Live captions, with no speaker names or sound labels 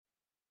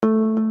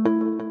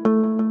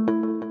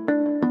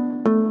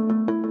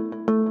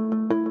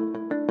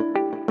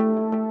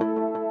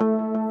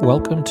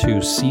Welcome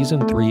to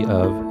Season 3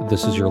 of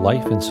This Is Your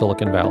Life in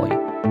Silicon Valley,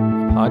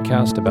 a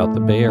podcast about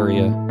the Bay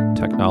Area,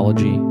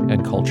 technology,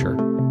 and culture.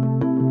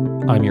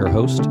 I'm your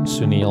host,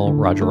 Sunil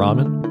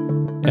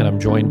Rajaraman, and I'm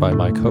joined by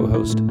my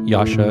co-host,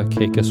 Yasha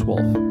Kakis-Wolf.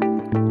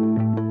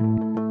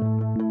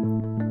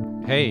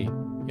 Hey,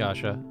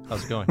 Yasha,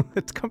 how's it going?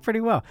 It's going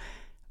pretty well.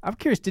 I'm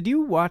curious, did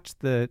you watch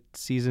the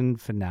season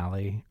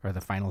finale or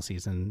the final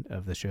season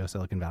of the show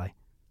Silicon Valley?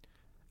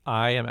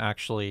 I am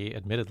actually,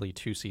 admittedly,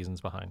 2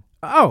 seasons behind.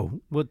 Oh,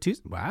 well,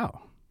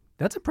 wow.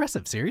 That's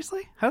impressive.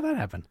 Seriously? How did that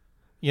happen?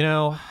 You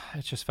know,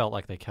 it just felt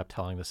like they kept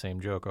telling the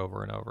same joke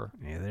over and over.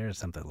 Yeah, there's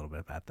something a little bit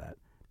about that.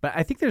 But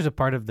I think there's a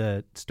part of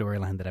the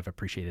storyline that I've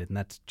appreciated, and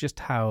that's just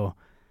how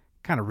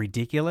kind of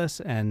ridiculous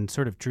and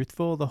sort of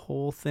truthful the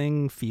whole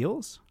thing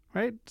feels,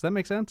 right? Does that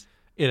make sense?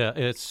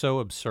 It's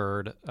so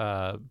absurd,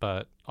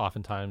 but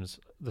oftentimes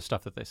the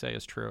stuff that they say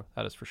is true.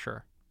 That is for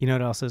sure. You know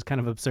what else is kind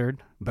of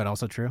absurd, but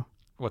also true?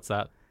 What's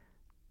that?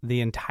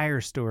 The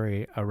entire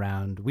story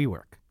around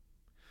WeWork.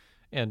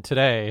 And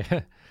today,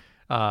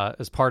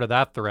 as part of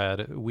that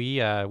thread,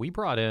 we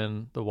brought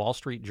in the Wall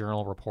Street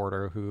Journal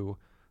reporter who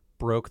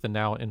broke the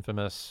now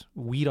infamous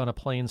weed on a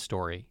plane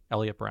story,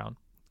 Elliot Brown.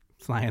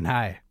 Flying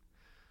high.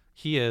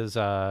 He is,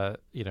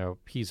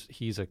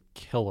 he's a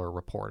killer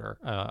reporter.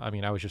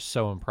 I was just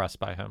so impressed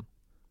by him.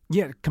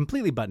 Yeah,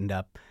 completely buttoned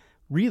up,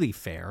 really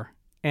fair.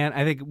 And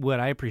I think what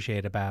I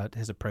appreciate about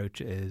his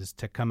approach is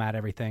to come at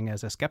everything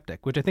as a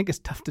skeptic, which I think is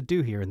tough to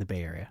do here in the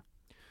Bay Area.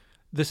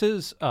 This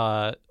is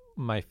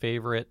my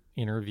favorite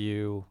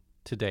interview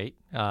to date.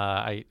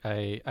 I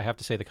have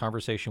to say the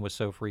conversation was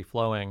so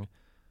free-flowing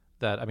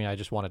that, I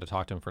just wanted to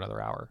talk to him for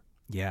another hour.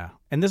 Yeah,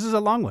 and this is a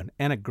long one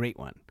and a great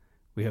one.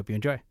 We hope you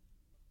enjoy.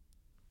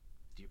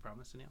 Do you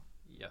promise, Sunil?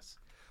 Yes.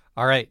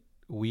 All right,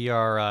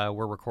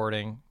 we're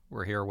recording.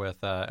 We're here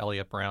with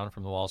Elliot Brown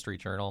from the Wall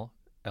Street Journal.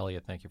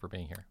 Elliot, thank you for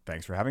being here.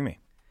 Thanks for having me.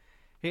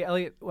 Hey,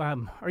 Elliot,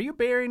 are you a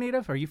Bay Area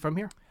native? Are you from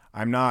here?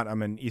 I'm not.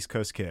 I'm an East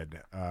Coast kid.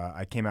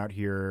 I came out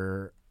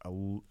here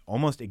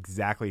almost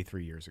exactly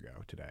 3 years ago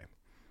today.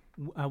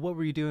 What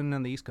were you doing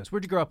on the East Coast?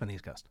 Where'd you grow up on the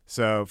East Coast?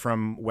 So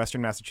from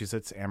Western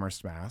Massachusetts,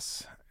 Amherst,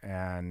 Mass.,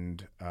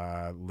 and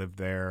lived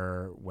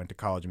there, went to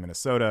college in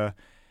Minnesota,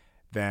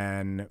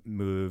 then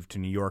moved to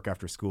New York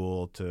after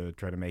school to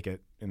try to make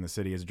it in the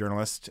city as a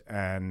journalist,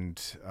 and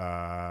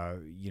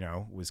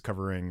was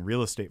covering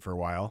real estate for a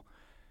while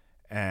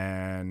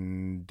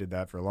and did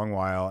that for a long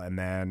while, and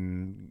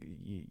then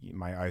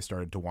my eyes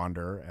started to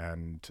wander,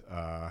 and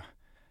I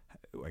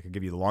could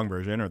give you the long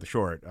version or the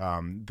short.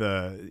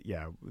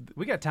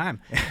 We got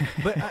time.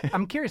 But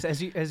I'm curious,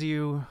 as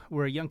you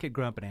were a young kid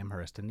growing up in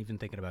Amherst and even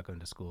thinking about going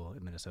to school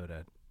in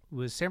Minnesota,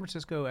 was San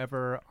Francisco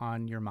ever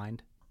on your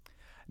mind?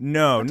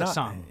 No, That's not a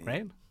song,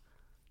 right?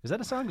 Is that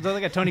a song? Is that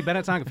like a Tony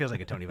Bennett song? It feels like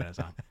a Tony Bennett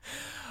song.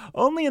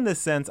 Only in the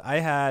sense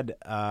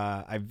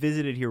I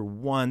visited here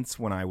once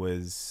when I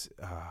was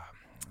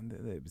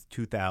it was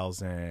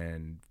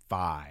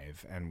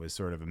 2005, and was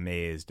sort of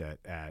amazed at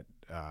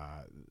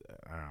I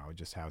don't know,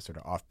 just how sort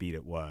of offbeat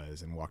it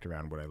was, and walked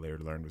around what I later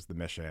learned was the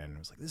mission. I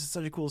was like, this is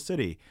such a cool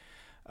city.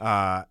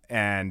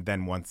 And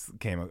then once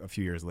came a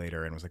few years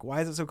later and was like,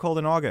 why is it so cold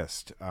in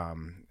August?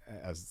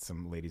 As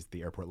some ladies at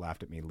the airport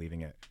laughed at me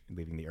leaving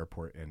the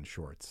airport in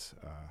shorts.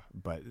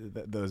 But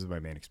those are my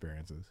main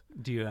experiences.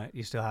 Do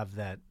you still have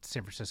that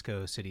San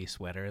Francisco city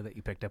sweater that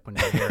you picked up when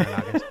you were here in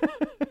August?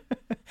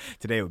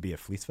 Today it would be a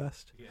fleece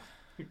vest. Yeah,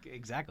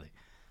 exactly.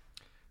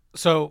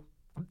 So,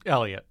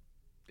 Elliot,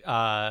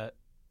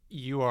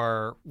 you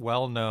are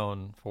well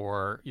known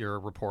for your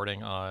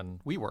reporting on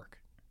WeWork.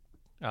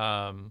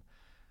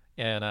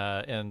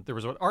 And there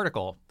was an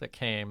article that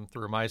came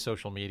through my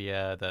social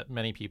media that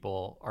many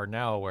people are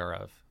now aware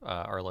of,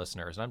 our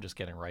listeners. And I'm just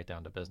getting right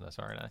down to business,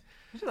 aren't I?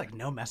 There's like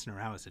no messing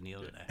around with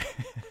Sunil today.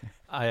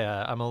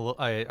 I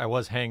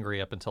was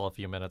hangry up until a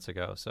few minutes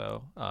ago,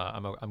 so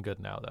I'm good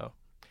now though.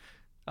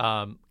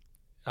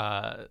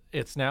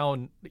 It's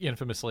now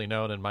infamously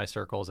known in my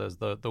circles as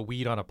the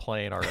weed on a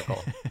plane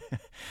article.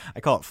 I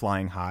call it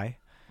flying high.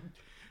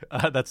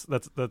 That's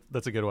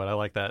a good one. I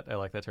like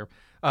that term.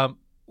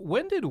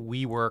 When did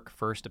WeWork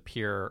first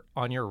appear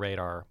on your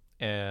radar,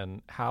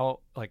 and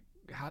how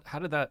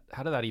did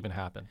that even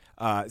happen?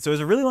 So it was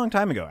a really long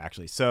time ago,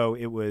 actually. So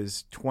it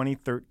was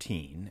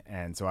 2013,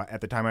 and so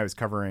at the time I was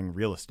covering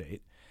real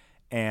estate,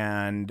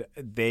 and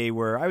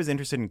I was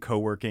interested in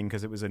co-working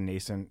because it was a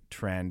nascent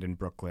trend in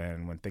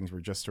Brooklyn when things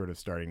were just sort of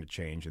starting to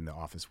change in the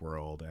office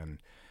world,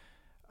 and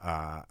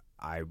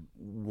I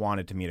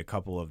wanted to meet a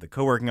couple of the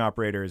co-working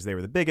operators. They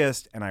were the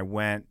biggest, and I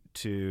went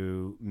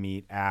to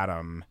meet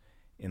Adam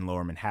in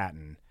Lower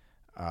Manhattan.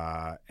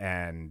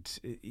 And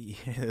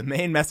the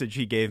main message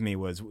he gave me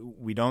was,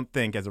 we don't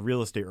think as a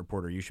real estate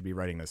reporter you should be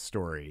writing this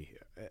story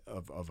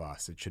of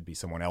us. It should be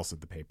someone else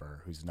at the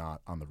paper who's not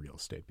on the real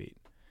estate beat.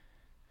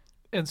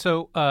 And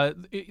so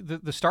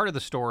the start of the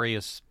story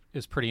is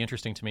pretty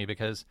interesting to me,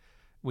 because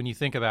when you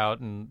think about,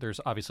 and there's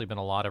obviously been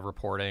a lot of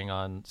reporting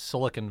on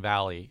Silicon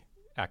Valley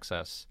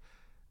excess,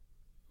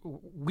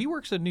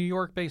 WeWork's a New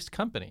York-based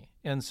company,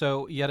 and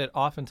so yet it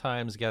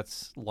oftentimes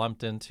gets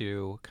lumped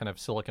into kind of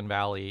Silicon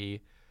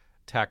Valley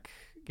tech,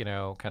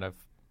 kind of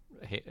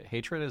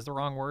hatred is the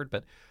wrong word,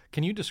 but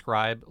can you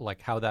describe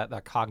like how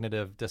that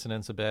cognitive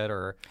dissonance a bit?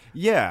 Or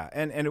Yeah,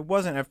 and it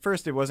wasn't at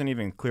first. It wasn't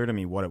even clear to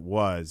me what it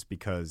was,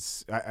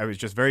 because I was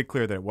just very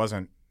clear that it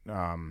wasn't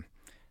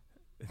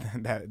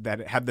that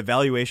it had the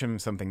valuation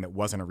of something that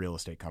wasn't a real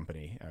estate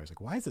company. I was like,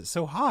 why is it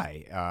so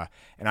high?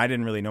 And I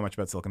didn't really know much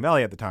about Silicon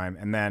Valley at the time.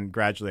 And then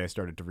gradually I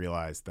started to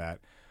realize that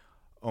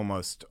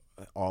almost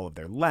all of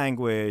their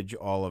language,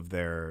 all of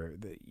the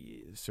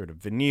sort of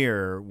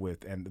veneer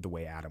and the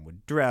way Adam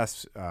would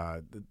dress,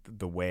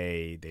 the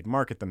way they'd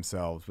market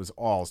themselves was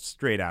all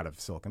straight out of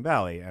Silicon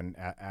Valley, and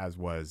as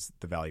was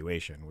the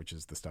valuation, which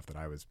is the stuff that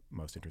I was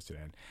most interested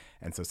in.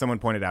 And so someone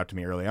pointed out to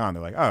me early on,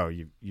 they're like, oh,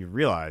 you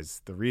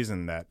realize the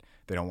reason that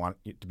they don't want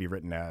it to be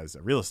written as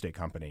a real estate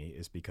company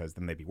is because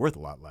then they'd be worth a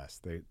lot less.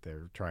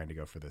 They're trying to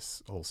go for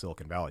this whole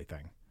Silicon Valley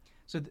thing.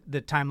 So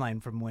the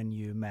timeline from when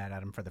you met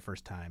Adam for the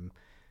first time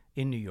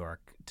in New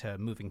York to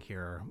moving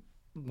here,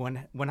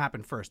 when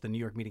happened first? The New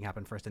York meeting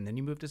happened first, and then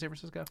you moved to San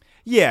Francisco?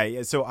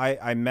 Yeah. So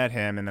I met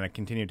him, and then I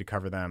continued to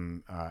cover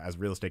them as a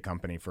real estate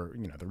company for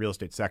the real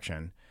estate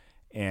section,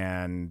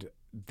 and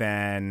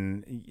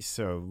then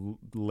so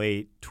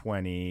late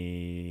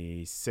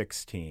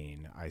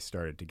 2016, I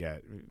started to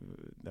get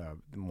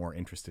more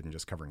interested in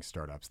just covering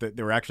startups.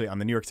 There were actually on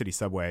the New York City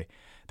subway,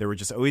 there were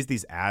just always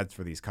these ads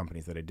for these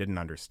companies that I didn't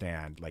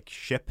understand, like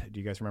Ship. Do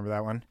you guys remember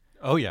that one?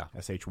 Oh, yeah.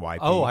 SHYP.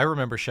 Oh, I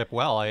remember Ship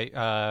well.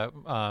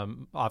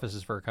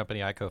 Offices for a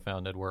company I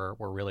co-founded were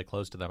really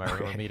close to them. I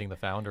remember meeting the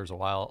founders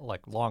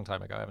long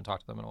time ago. I haven't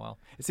talked to them in a while.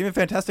 It seemed a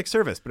fantastic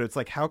service, but it's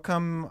like, how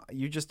come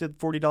you just did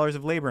 $40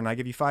 of labor and I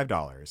give you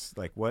 $5?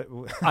 Like, what?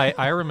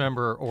 I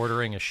remember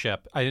ordering a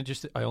Ship. I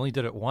only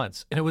did it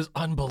once, and it was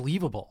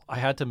unbelievable. I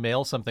had to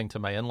mail something to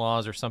my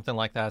in-laws or something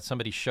like that.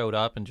 Somebody showed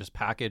up and just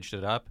packaged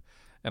it up.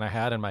 And I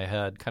had in my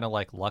head, kind of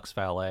like Lux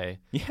Valet,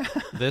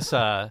 this,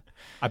 I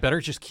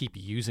better just keep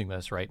using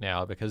this right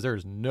now because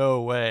there's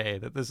no way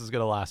that this is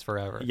going to last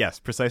forever. Yes,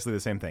 precisely the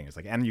same thing. It's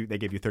like, and they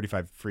gave you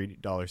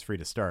 $35 free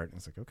to start. And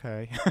it's like,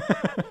 okay.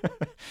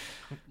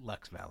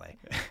 Lux Valet.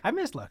 I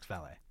miss Lux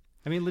Valet.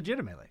 I mean,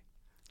 legitimately.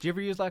 Did you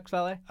ever use Lux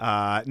Valet?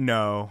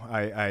 No,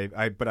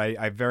 but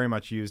I very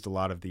much used a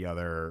lot of the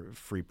other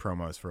free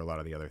promos for a lot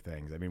of the other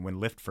things. I mean, when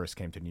Lyft first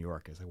came to New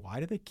York, I was like, why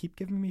do they keep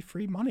giving me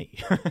free money?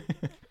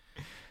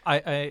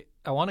 I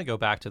want to go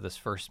back to this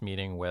first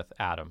meeting with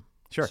Adam.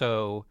 Sure.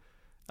 So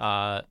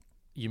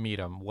you meet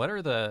him. What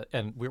are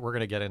and we're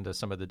going to get into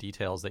some of the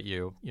details that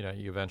you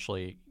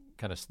eventually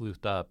kind of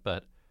sleuthed up,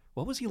 but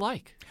what was he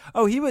like?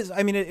 Oh, he was,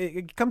 I mean,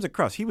 it comes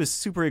across. He was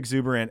super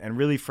exuberant and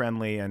really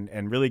friendly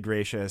and really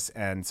gracious.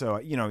 And so,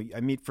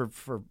 I meet for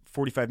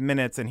 45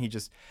 minutes and he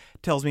just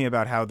tells me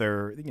about how they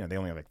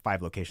only have like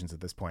 5 locations at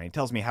this point. He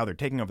tells me how they're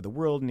taking over the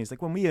world. And he's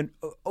like, when we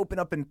open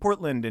up in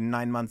Portland in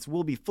 9 months,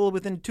 we'll be full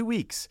within 2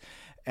 weeks.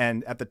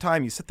 And at the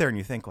time you sit there and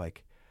you think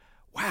like,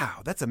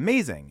 wow, that's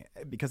amazing,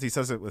 because he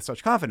says it with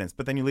such confidence.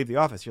 But then you leave the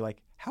office, you're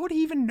like, how would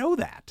he even know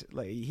that?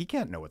 Like, he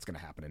can't know what's going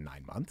to happen in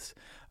 9 months.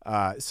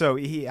 So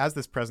he has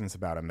this presence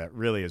about him that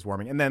really is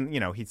warming. And then,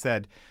 he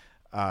said,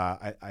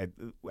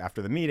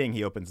 after the meeting,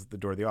 he opens the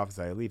door of the office.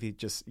 I leave. He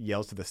just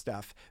yells to the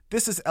staff,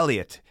 "This is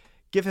Elliot.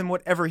 Give him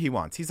whatever he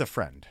wants. He's a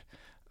friend."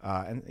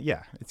 And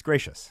yeah, it's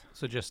gracious.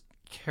 So just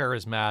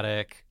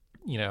charismatic,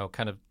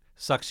 kind of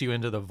sucks you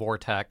into the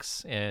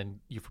vortex. And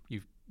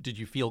did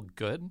you feel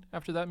good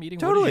after that meeting?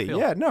 Totally.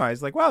 Yeah. No, I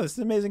was like, wow, this is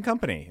an amazing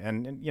company.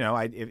 And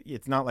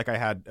it's not like I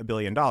had $1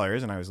 billion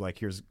and I was like,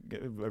 here's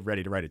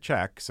ready to write a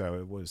check. So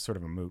it was sort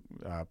of a moot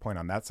point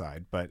on that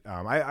side. But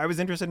I was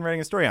interested in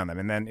writing a story on them.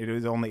 And then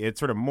it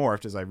sort of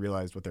morphed as I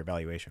realized what their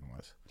valuation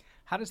was.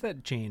 How does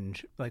that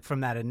change, like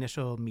from that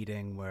initial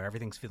meeting where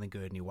everything's feeling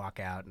good and you walk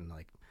out and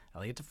like,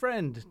 Elliot's a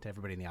friend to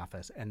everybody in the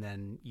office, and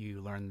then you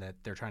learn that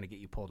they're trying to get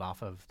you pulled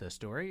off of the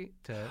story?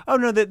 Oh,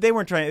 no, they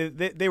weren't trying.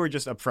 They were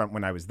just upfront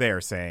when I was there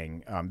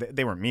saying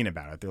they weren't mean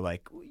about it. They're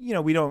like,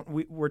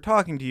 we're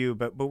talking to you,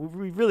 but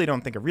we really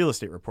don't think a real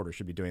estate reporter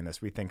should be doing this.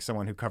 We think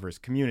someone who covers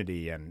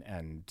community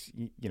and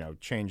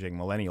changing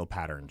millennial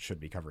patterns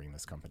should be covering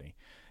this company.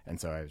 And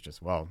so I was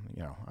just,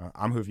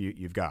 I'm who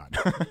you've got.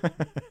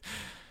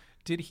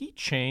 Did he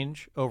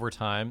change over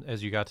time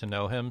as you got to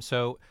know him?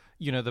 So,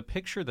 the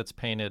picture that's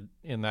painted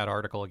in that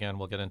article, again,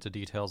 we'll get into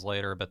details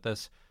later, but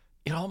it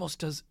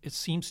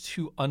seems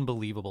too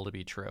unbelievable to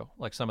be true.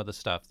 Like some of the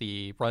stuff,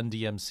 the Run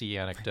DMC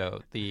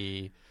anecdote,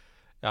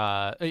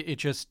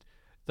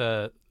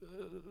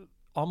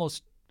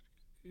 almost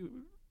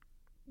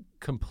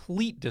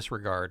complete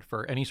disregard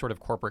for any sort of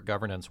corporate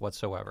governance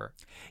whatsoever.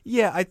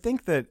 Yeah, I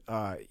think that,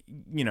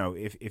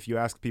 if you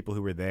ask people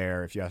who were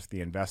there, if you ask the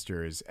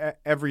investors,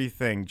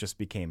 everything just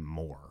became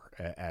more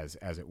as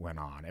it went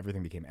on.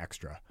 Everything became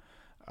extra.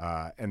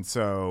 And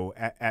so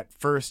at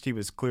first he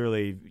was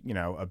clearly,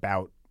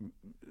 about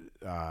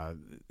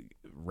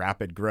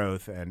rapid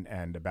growth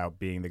and about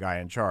being the guy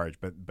in charge,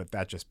 but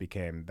that just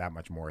became that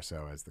much more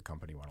so as the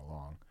company went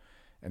along.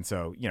 And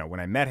so, when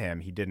I met him,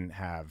 he didn't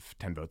have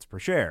 10 votes per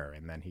share,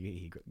 and then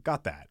he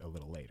got that a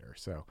little later.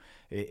 So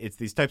it's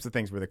these types of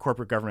things where the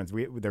corporate governance.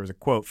 There was a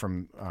quote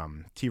from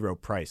T. Rowe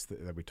Price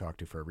that we talked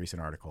to for a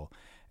recent article,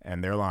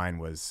 and their line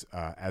was,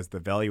 "As the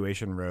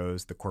valuation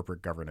rose, the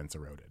corporate governance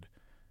eroded."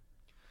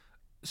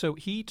 So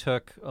he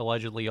took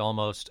allegedly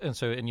almost,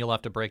 and you'll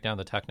have to break down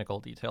the technical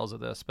details of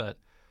this, but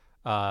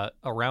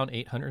around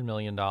 $800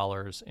 million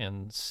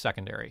in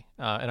secondary.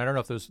 And I don't know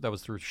if that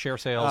was through share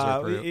sales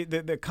or through...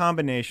 The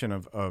combination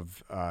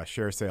of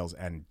share sales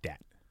and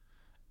debt.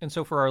 And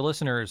so for our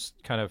listeners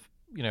kind of,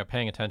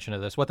 paying attention to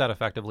this, what that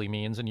effectively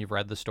means, and you've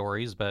read the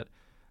stories, but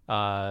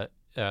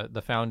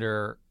the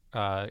founder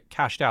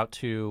cashed out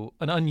to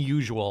an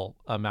unusual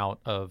amount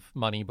of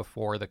money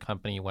before the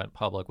company went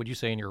public. Would you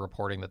say in your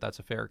reporting that that's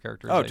a fair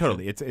characterization? Oh,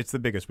 totally. It's the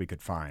biggest we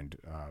could find.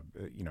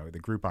 The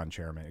Groupon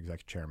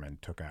executive chairman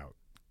took out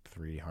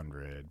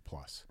 300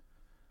 plus.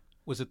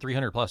 Was it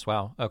 300 plus?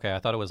 Wow. Okay. I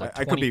thought it was like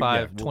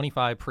 25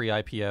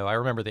 pre-IPO. I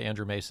remember the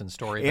Andrew Mason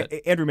story.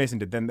 Andrew Mason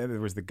did. Then there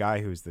was the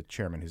guy who's the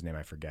chairman, whose name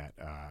I forget,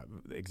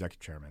 the executive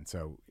chairman.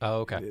 So,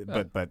 okay.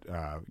 But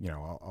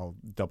I'll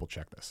double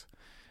check this.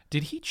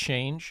 Did he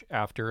change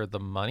after the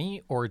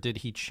money, or did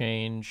he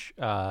change,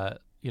 was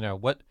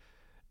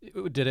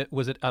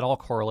it at all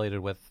correlated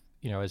with,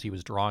 as he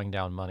was drawing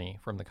down money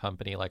from the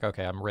company, like,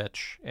 okay, I'm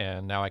rich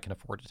and now I can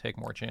afford to take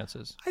more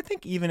chances? I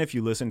think even if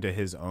you listen to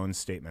his own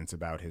statements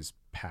about his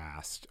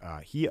past,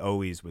 he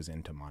always was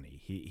into money.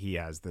 He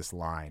has this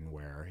line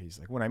where he's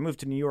like, when I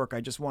moved to New York,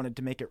 I just wanted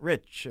to make it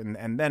rich.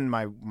 And then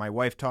my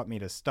wife taught me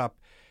to stop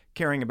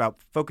caring about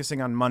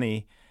focusing on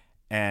money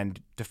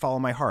and to follow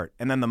my heart.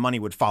 And then the money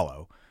would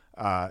follow.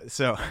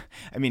 So,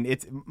 I mean,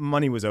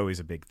 money was always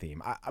a big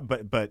theme.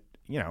 But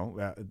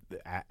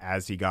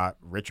as he got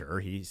richer,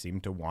 he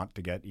seemed to want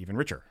to get even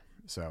richer.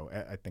 So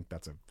I think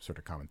that's a sort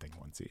of common thing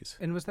one sees.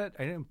 And was that,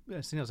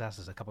 Sunil's asked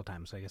this a couple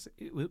times, so I guess,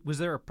 was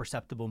there a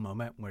perceptible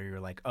moment where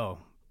you're like, oh,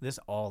 this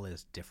all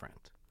is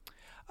different?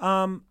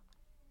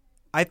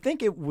 I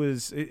think it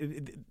was,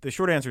 the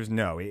short answer is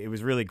no. It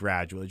was really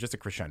gradual, just a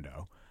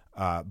crescendo.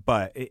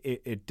 But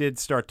it did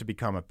start to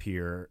become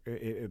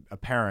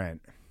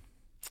apparent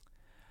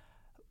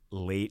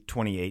late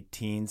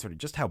 2018, sort of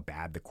just how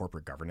bad the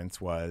corporate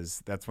governance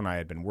was. That's when I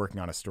had been working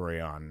on a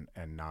story on,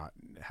 and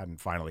hadn't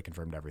finally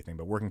confirmed everything,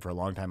 but working for a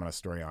long time on a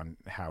story on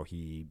how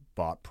he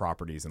bought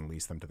properties and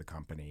leased them to the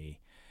company,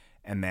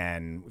 and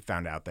then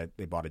found out that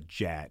they bought a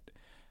jet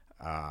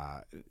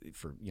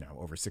for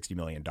over $60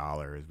 million,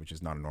 which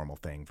is not a normal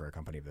thing for a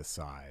company of this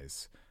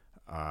size.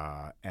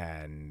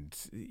 And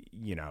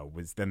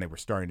then they were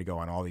starting to go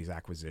on all these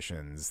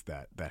acquisitions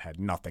that had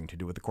nothing to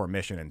do with the core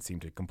mission and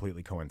seemed to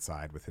completely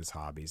coincide with his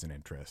hobbies and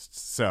interests.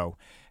 So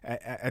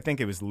I think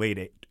it was late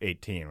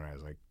 2018 when I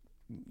was like,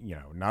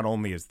 not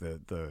only is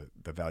the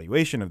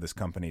valuation of this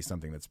company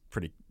something that's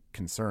pretty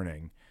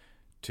concerning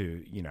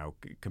to,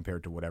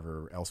 compared to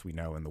whatever else we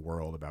know in the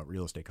world about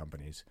real estate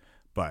companies,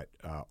 but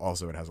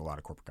also it has a lot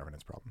of corporate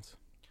governance problems.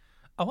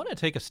 I want to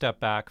take a step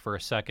back for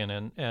a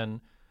second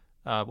and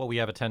what we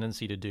have a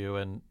tendency to do,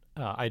 and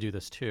I do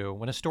this too,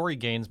 when a story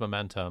gains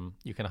momentum,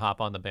 you can hop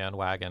on the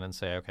bandwagon and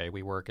say, okay,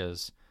 WeWork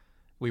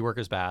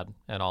is bad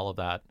and all of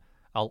that.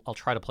 I'll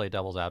try to play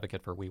devil's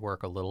advocate for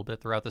WeWork a little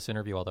bit throughout this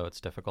interview, although it's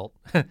difficult.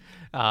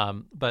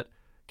 But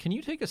can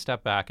you take a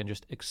step back and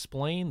just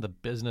explain the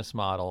business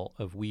model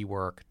of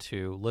WeWork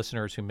to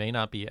listeners who may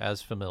not be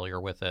as familiar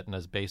with it in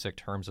as basic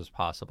terms as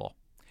possible?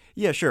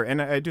 Yeah, sure.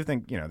 And I do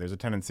think, there's a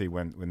tendency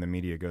when the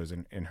media goes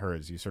in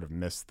herds, you sort of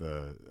miss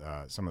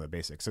some of the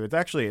basics. So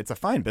it's a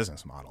fine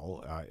business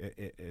model.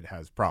 It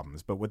has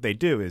problems. But what they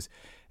do is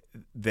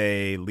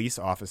they lease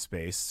office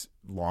space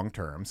long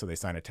term. So they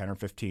sign a 10 or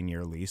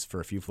 15-year lease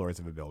for a few floors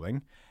of a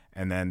building.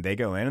 And then they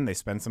go in and they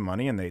spend some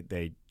money and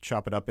they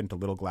chop it up into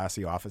little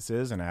glassy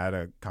offices and add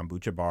a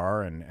kombucha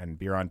bar and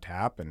beer on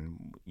tap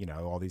and,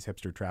 all these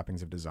hipster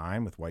trappings of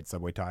design with white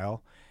subway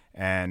tile.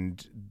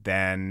 And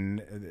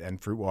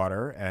fruit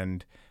water,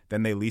 and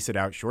then they lease it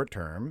out short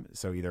term,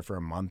 so either for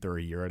a month or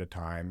a year at a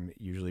time,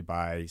 usually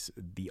by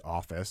the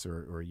office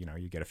or you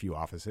get a few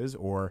offices,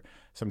 or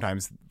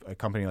sometimes a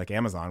company like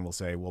Amazon will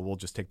say, well, we'll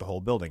just take the whole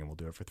building and we'll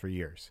do it for 3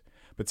 years.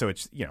 But so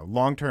it's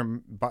long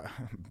term,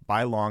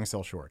 buy long,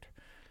 sell short.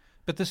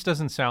 But this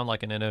doesn't sound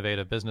like an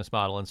innovative business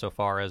model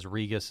insofar as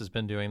Regus has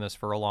been doing this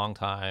for a long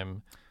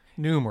time.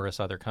 Numerous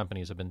other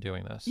companies have been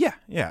doing this.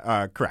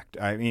 Yeah, correct.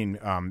 I mean,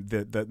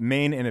 the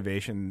main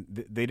innovation,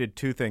 they did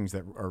two things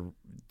that are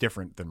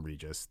different than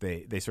Regus.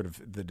 They sort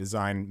of, the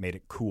design made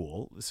it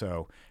cool.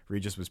 So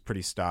Regus was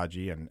pretty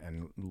stodgy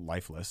and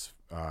lifeless,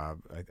 I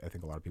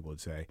think a lot of people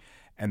would say.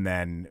 And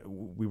then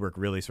WeWork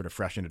really sort of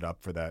freshened it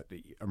up for that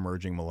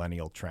emerging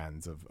millennial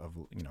trends of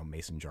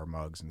mason jar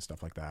mugs and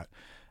stuff like that.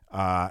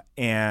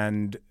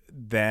 And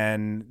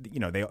then,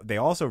 they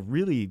also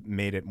really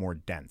made it more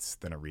dense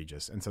than a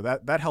Regus. And so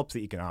that helps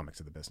the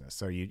economics of the business.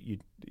 So you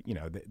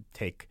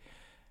take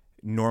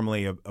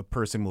normally a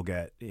person will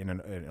get in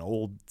an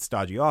old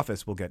stodgy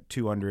office will get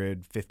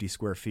 250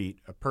 square feet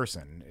a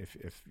person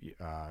if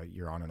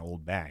you're on an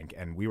old bank,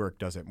 and WeWork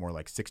does it more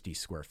like 60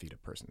 square feet a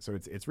person. So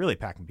it's really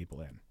packing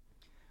people in.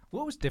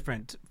 What was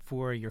different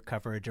for your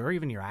coverage or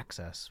even your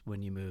access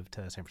when you moved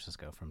to San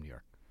Francisco from New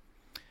York?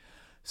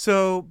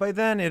 So by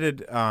then it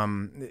had,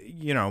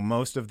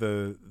 most of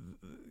the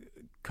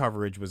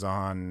coverage was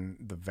on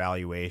the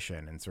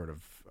valuation and sort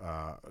of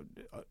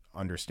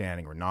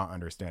understanding or not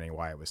understanding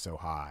why it was so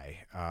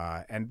high.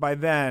 And by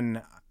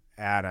then,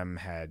 Adam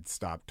had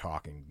stopped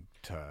talking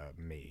to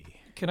me.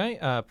 Can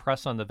I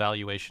press on the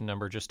valuation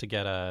number just to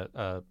get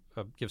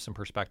give some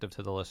perspective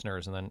to the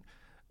listeners, and then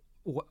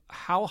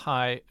how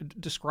high?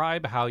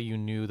 Describe how you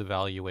knew the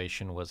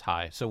valuation was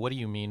high. So what do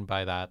you mean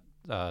by that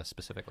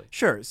specifically?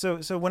 Sure. So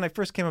when I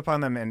first came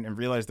upon them and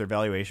realized their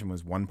valuation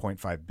was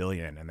 $1.5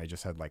 billion, and they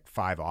just had like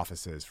 5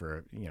 offices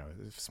for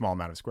a small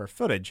amount of square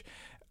footage,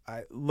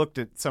 I looked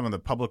at some of the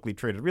publicly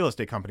traded real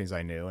estate companies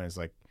I knew, and it's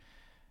like,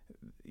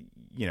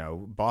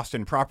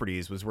 Boston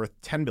Properties was worth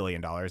 $10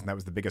 billion, and that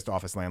was the biggest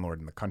office landlord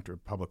in the country,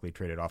 publicly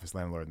traded office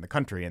landlord in the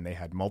country, and they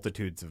had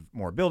multitudes of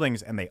more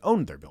buildings, and they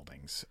owned their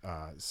buildings.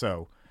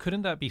 So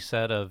couldn't that be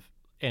said of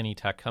any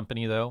tech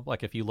company, though?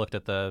 Like if you looked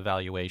at the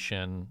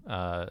valuation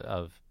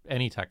of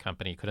any tech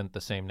company, couldn't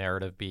the same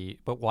narrative be?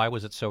 But why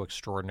was it so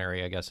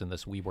extraordinary, I guess, in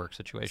this WeWork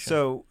situation?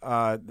 So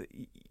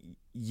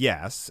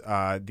yes,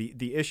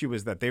 the issue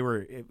is that they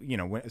were,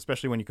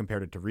 especially when you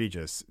compared it to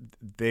Regus,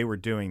 they were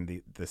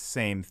doing the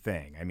same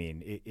thing. I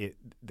mean,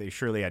 they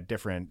surely had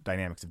different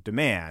dynamics of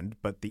demand,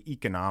 but the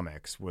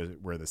economics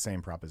were the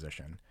same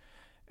proposition.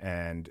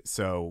 And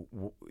so,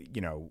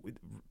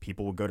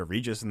 people would go to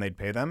Regus and they'd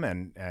pay them,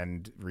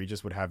 and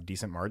Regus would have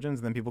decent margins,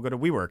 and then people go to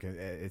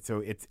WeWork.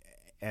 So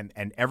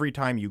and every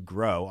time you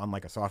grow,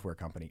 unlike a software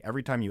company,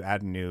 every time you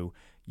add a new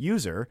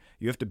user,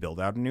 you have to build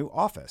out a new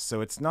office.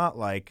 So it's not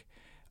like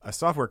a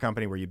software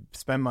company where you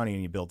spend money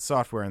and you build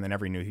software, and then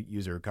every new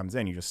user who comes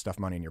in, you just stuff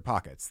money in your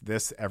pockets.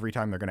 This, every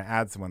time they're going to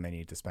add someone, they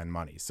need to spend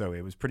money. So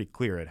it was pretty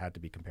clear it had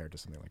to be compared to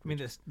something like that. I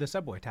mean, the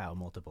subway tile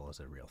multiple is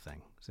a real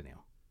thing,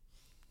 Sunil.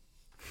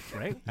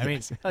 Right? I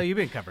mean, you've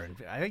been covering.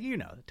 I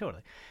think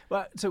totally.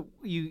 Well, so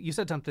you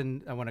said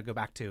something I want to go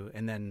back to,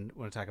 and then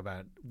want to talk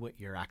about what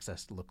your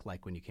access looked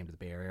like when you came to the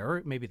Bay Area,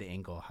 or maybe the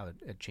angle, how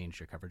it changed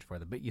your coverage for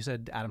them. But you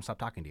said Adam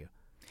stopped talking to you.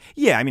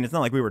 Yeah, I mean, it's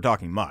not like we were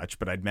talking much,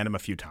 but I'd met him a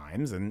few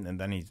times, and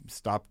then he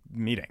stopped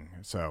meeting.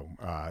 So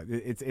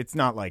it's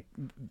not like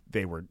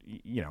they were,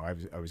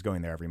 I was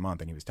going there every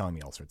month, and he was telling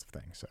me all sorts of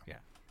things. So yeah.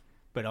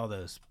 But all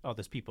those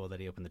people that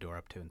he opened the door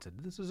up to and said,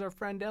 "This is our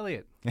friend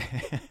Elliot."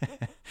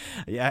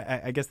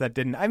 Yeah, I guess that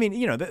didn't. I mean,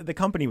 the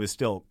company was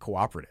still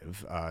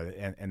cooperative,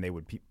 and they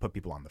would put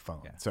people on the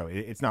phone. Yeah. So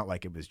it's not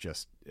like it was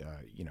just,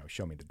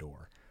 show me the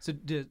door. So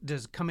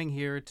does coming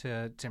here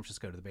to San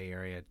Francisco, to the Bay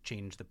Area,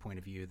 change the point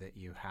of view that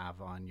you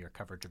have on your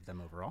coverage of them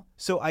overall?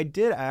 So I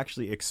did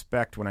actually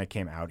expect when I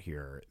came out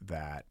here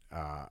that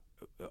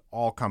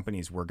all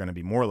companies were going to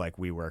be more like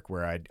WeWork,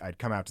 where I'd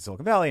come out to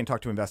Silicon Valley and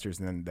talk to investors,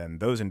 and then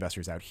those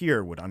investors out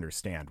here would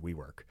understand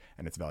WeWork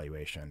and its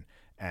valuation.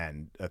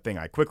 And a thing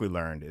I quickly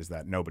learned is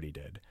that nobody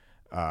did.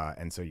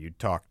 And so you'd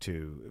talk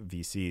to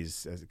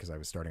VCs, because I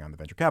was starting on the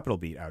venture capital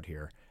beat out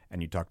here,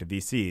 and you'd talk to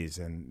VCs,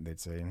 and they'd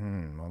say,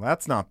 well,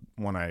 that's not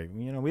one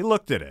we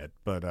looked at it,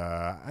 but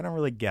I don't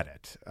really get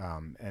it.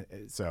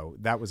 So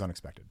that was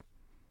unexpected.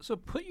 So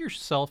put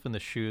yourself in the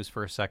shoes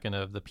for a second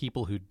of the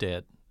people who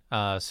did.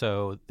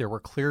 So there were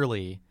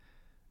clearly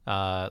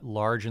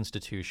large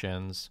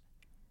institutions,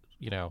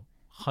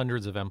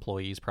 hundreds of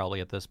employees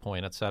probably at this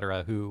point, et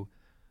cetera, who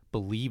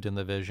believed in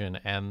the vision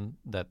and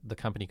that the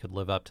company could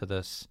live up to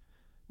this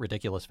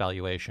ridiculous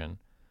valuation.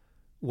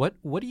 What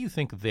do you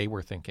think they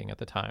were thinking at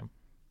the time?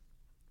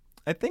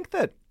 I think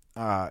that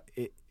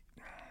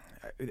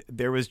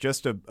there was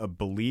just a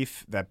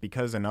belief that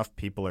because enough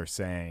people are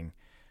saying,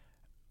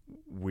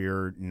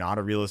 we're not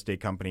a real estate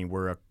company,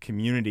 we're a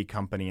community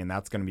company, and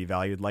that's going to be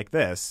valued like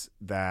this,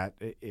 that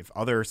if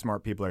other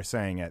smart people are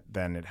saying it,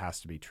 then it has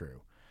to be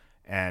true.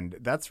 And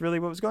that's really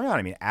what was going on.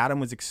 I mean,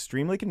 Adam was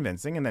extremely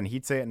convincing, and then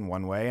he'd say it in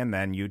one way, and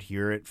then you'd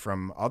hear it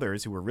from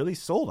others who were really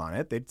sold on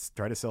it. They'd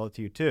try to sell it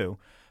to you too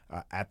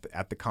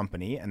at the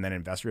company, and then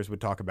investors would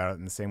talk about it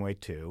in the same way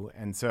too.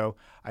 And so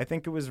I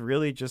think it was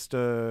really just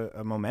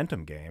a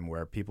momentum game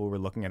where people were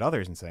looking at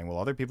others and saying, well,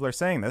 other people are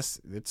saying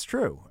this, it's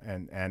true.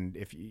 And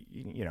if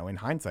in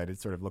hindsight, it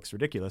sort of looks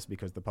ridiculous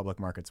because the public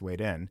markets weighed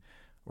in,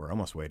 or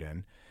almost weighed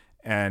in.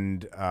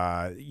 And,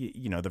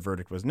 the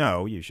verdict was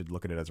no, you should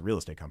look at it as a real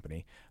estate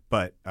company.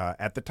 But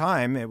at the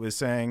time, it was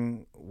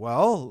saying,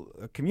 well,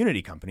 a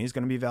community company is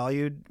going to be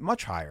valued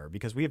much higher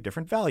because we have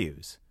different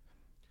values.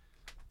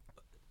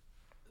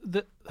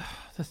 The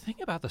thing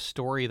about the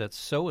story that's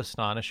so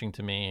astonishing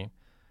to me,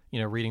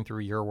 reading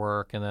through your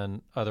work and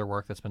then other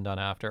work that's been done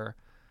after,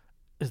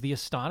 is the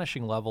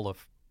astonishing level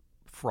of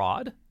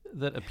fraud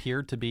that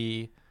appeared to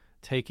be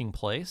taking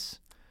place.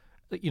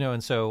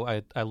 And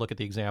so I look at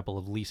the example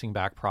of leasing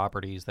back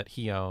properties that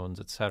he owns,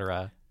 et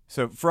cetera.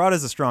 So fraud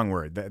is a strong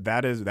word.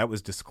 That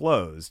was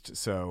disclosed.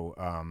 So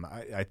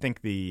I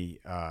think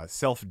the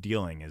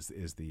self-dealing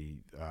is the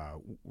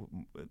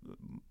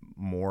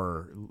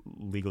more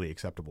legally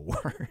acceptable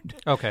word.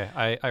 Okay,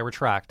 I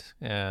retract,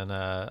 and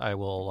I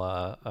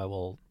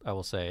will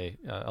say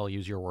I'll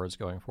use your words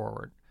going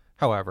forward.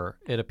 However,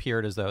 it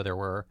appeared as though there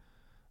were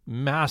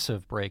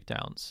massive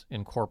breakdowns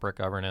in corporate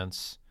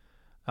governance.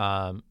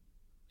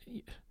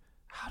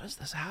 How does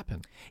this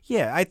happen?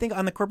 Yeah, I think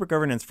on the corporate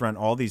governance front,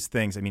 all these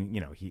things, I mean,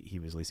 he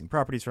was leasing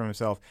properties from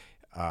himself.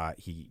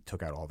 He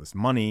took out all this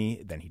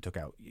money. Then he took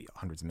out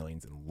hundreds of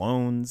millions in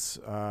loans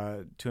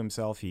to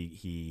himself.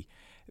 He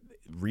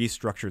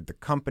restructured the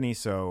company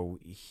so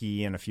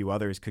he and a few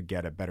others could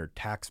get a better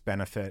tax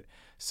benefit.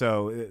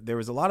 So there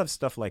was a lot of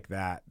stuff like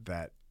that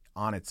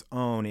on its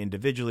own,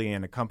 individually,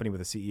 in a company with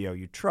a CEO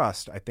you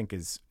trust, I think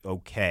is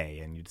okay.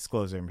 And you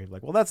disclose it and people are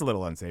like, well, that's a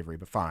little unsavory,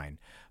 but fine.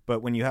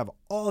 But when you have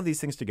all of these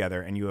things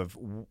together and you have,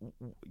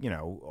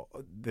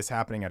 this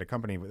happening at a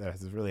company that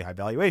has this really high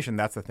valuation,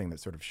 that's the thing that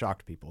sort of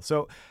shocked people.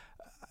 So,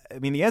 I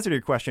mean, the answer to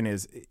your question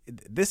is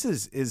this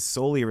is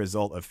solely a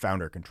result of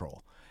founder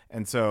control.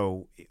 And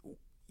so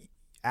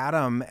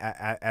Adam,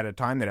 at a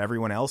time that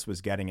everyone else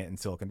was getting it in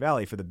Silicon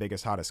Valley for the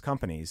biggest, hottest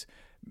companies,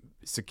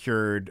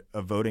 secured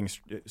a voting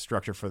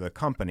structure for the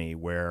company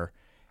where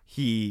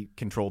he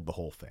controlled the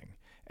whole thing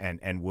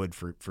and would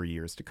for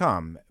years to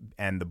come.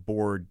 And the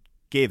board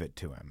gave it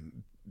to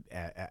him,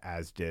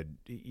 as did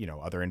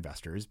other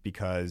investors,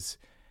 because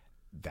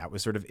that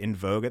was sort of in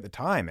vogue at the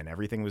time and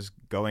everything was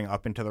going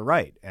up and to the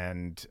right.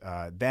 And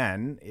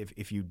then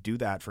if you do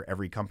that for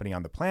every company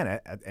on the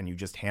planet and you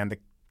just hand the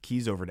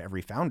keys over to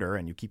every founder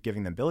and you keep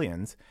giving them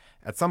billions,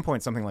 at some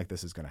point something like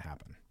this is going to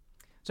happen.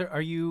 So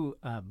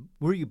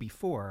were you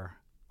before,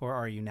 or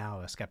are you now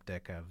a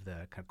skeptic of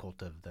the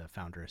cult of the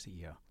founder or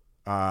CEO?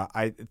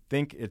 I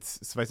think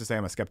it's suffice to say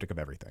I'm a skeptic of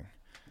everything.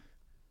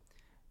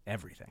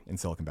 Everything. In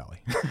Silicon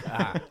Valley.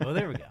 Well,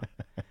 there we go.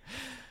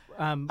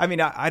 I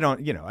mean, I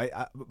don't,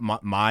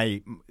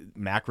 my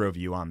macro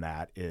view on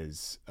that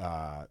is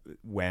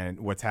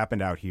when what's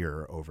happened out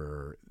here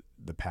over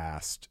the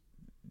past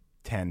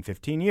 10,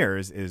 15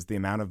 years is the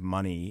amount of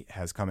money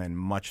has come in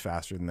much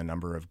faster than the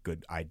number of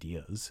good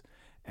ideas.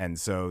 And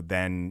so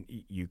then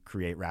you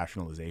create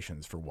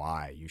rationalizations for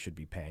why you should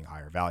be paying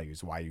higher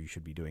values, why you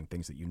should be doing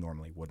things that you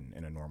normally wouldn't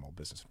in a normal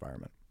business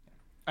environment.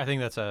 I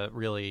think that's a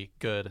really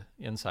good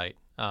insight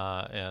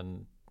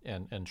and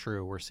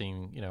true. We're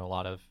seeing a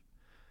lot of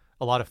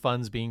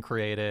funds being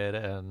created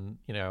and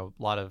a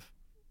lot of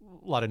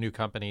new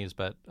companies,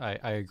 but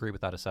I agree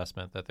with that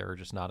assessment that there are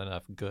just not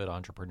enough good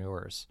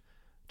entrepreneurs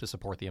to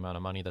support the amount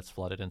of money that's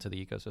flooded into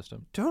the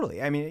ecosystem.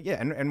 Totally. I mean,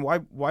 yeah, and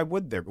why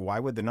would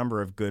the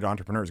number of good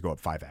entrepreneurs go up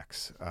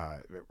 5x?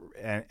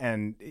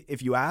 And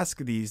if you ask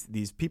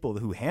these people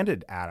who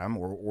handed Adam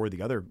or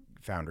the other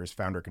founders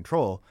founder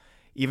control,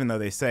 even though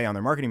they say on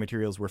their marketing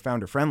materials we're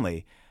founder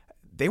friendly,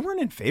 they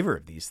weren't in favor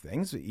of these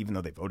things, even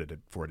though they voted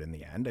for it in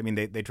the end. I mean,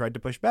 they tried to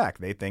push back.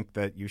 They think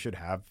that you should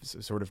have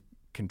sort of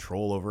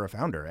control over a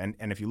founder.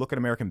 And if you look at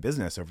American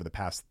business over the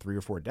past 3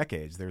 or 4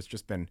 decades, there's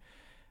just been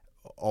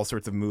all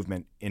sorts of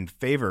movement in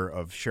favor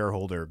of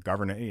shareholder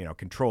governance,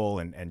 control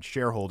and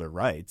shareholder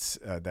rights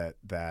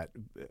that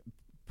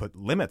put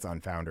limits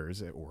on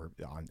founders or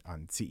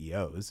on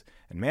CEOs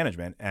and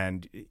management.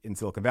 And in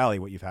Silicon Valley,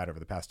 what you've had over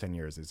the past 10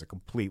 years is a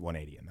complete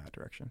 180 in that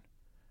direction.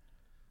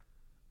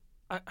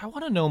 I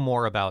want to know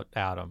more about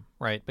Adam,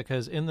 right?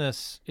 Because in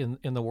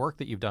the work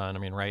that you've done, I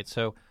mean, right?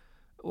 So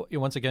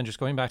once again, just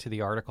going back to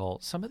the article,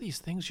 some of these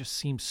things just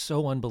seem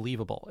so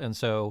unbelievable. And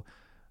so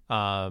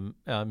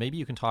maybe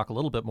you can talk a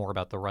little bit more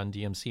about the Run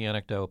DMC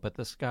anecdote, but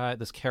this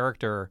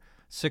character,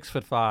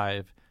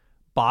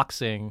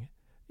 6'5",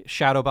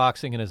 shadow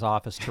boxing in his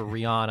office to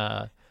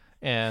Rihanna,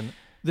 and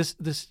this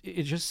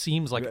it just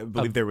seems like I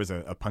believe there was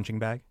a punching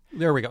bag.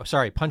 There we go.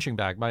 Sorry, punching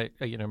bag. My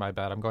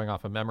bad. I'm going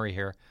off of memory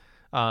here,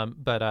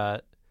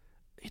 but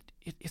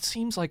it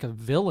seems like a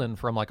villain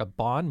from like a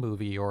Bond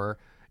movie, or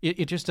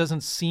it just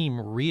doesn't seem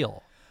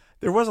real.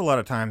 There was a lot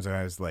of times when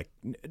I was like,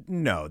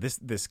 no, this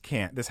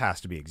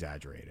has to be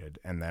exaggerated.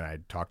 And then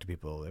I'd talk to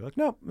people, they're like,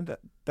 no,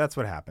 that's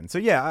what happened. So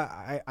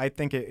yeah, I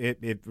think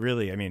it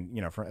really, I mean,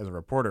 as a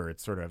reporter, it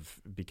sort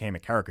of became a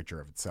caricature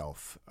of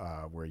itself,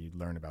 where you'd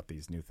learn about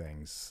these new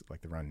things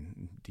like the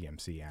Run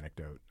DMC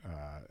anecdote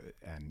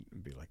and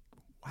be like,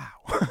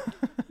 wow.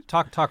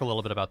 Talk a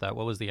little bit about that.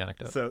 What was the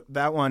anecdote? So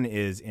that one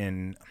is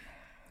in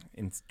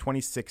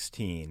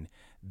 2016,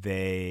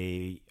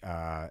 they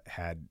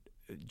had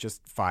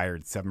just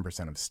fired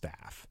 7% of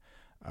staff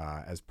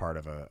as part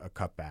of a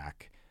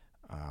cutback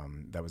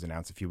that was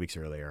announced a few weeks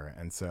earlier.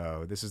 And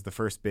so this is the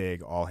first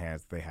big all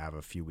hands they have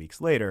a few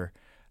weeks later.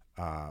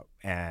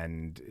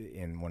 And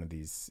in one of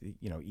these,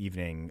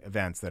 evening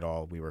events that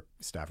all we were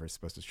staffers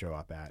supposed to show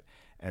up at.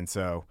 And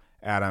so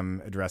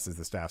Adam addresses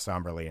the staff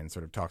somberly and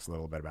sort of talks a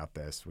little bit about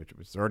this, which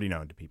was already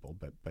known to people,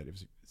 but it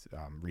was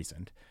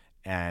recent.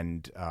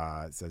 And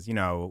says,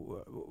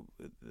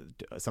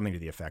 something to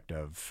the effect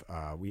of,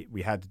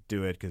 we had to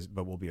do it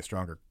but we'll be a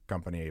stronger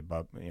company,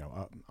 but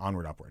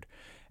onward, upward.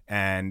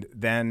 And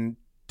then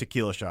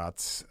tequila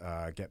shots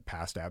get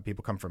passed out.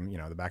 People come from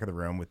the back of the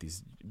room with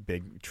these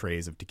big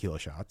trays of tequila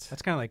shots.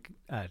 That's kind of like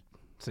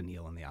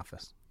Sunil in The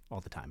Office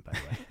all the time, by the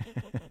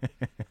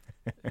way.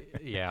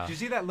 Yeah. Did you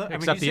see that look?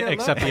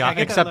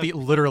 Except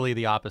literally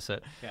the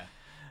opposite. Yeah.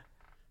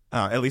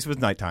 At least it was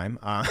nighttime.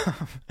 And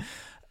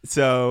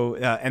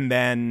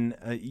then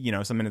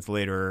some minutes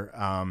later,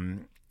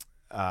 I'm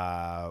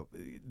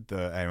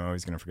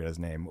always going to forget his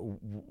name.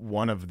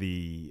 One of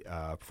the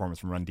performers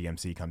from Run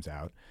DMC comes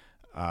out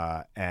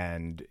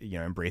and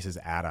embraces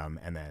Adam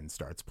and then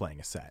starts playing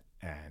a set.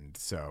 And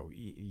so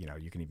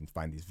you can even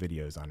find these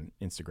videos on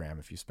Instagram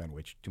if you spend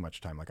too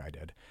much time like I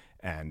did,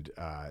 and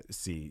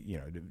see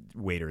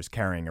waiters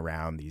carrying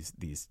around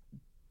these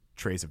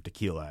trays of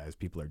tequila as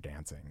people are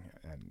dancing.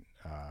 And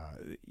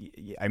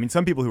I mean,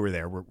 some people who were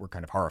there were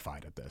kind of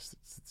horrified at this.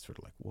 It's sort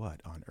of like, what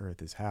on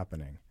earth is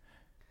happening?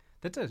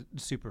 That's a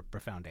super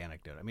profound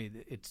anecdote. I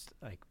mean, it's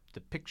like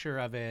the picture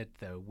of it,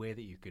 the way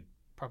that you could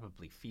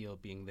probably feel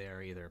being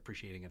there, either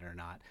appreciating it or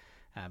not,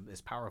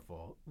 is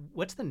powerful.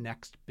 What's the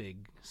next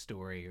big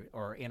story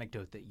or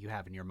anecdote that you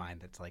have in your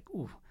mind that's like,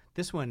 ooh,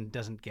 this one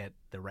doesn't get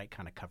the right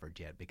kind of coverage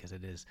yet because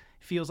it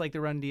feels like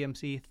the Run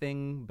DMC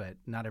thing, but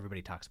not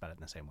everybody talks about it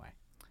in the same way?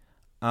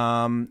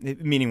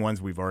 Meaning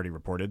ones we've already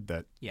reported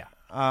that. Yeah.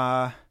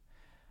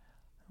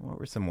 What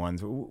were some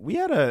ones? We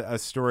had a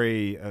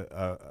story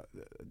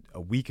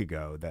a week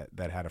ago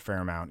that had a fair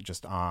amount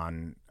just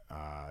on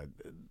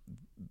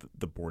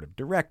the board of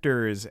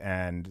directors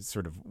and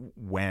sort of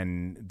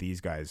when these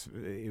guys.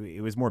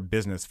 It was more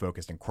business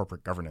focused and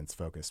corporate governance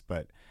focused,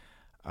 but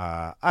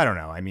I don't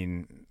know. I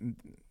mean,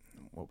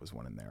 what was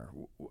one in there?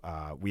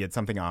 We had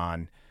something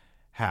on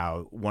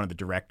how one of the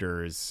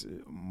directors,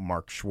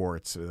 Mark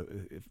Schwartz,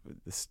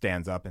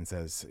 stands up and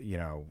says,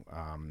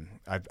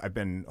 I've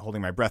been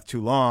holding my breath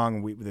too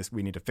long. We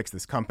need to fix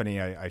this company.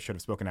 I should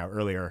have spoken out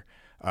earlier.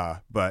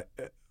 But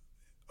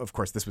of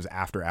course, this was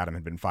after Adam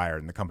had been fired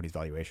and the company's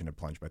valuation had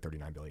plunged by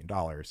 $39 billion.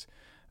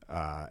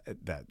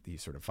 That he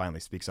sort of finally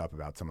speaks up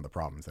about some of the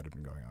problems that have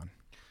been going on.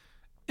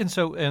 And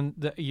so,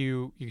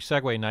 you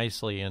segue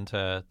nicely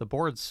into the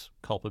board's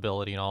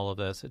culpability in all of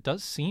this. It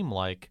does seem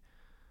like,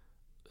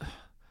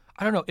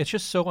 I don't know, it's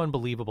just so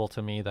unbelievable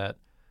to me that,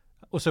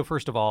 well, so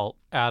first of all,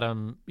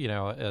 Adam,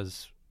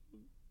 as,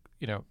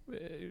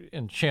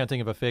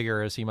 enchanting of a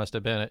figure as he must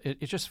have been,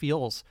 it just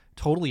feels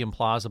totally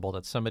implausible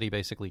that somebody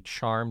basically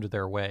charmed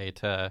their way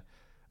to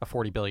a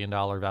 $40 billion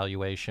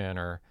valuation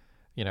or,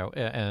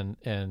 and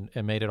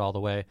made it all the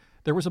way.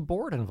 There was a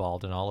board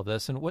involved in all of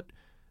this. And what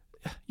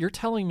you're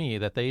telling me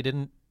that they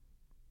didn't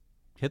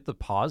hit the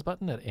pause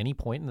button at any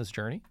point in this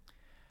journey?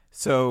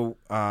 So,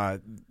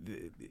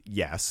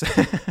 yes,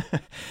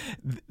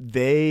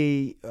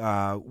 they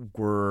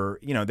were,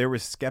 there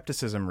was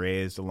skepticism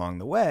raised along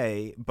the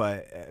way,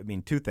 but I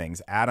mean, two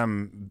things.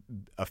 Adam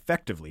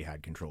effectively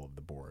had control of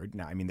the board.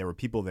 Now, I mean, there were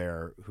people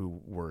there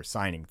who were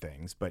signing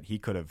things, but he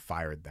could have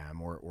fired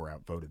them or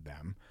outvoted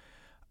them.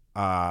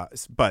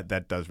 But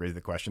that does raise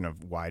the question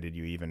of why did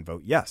you even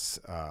vote yes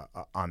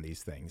on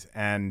these things?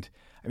 And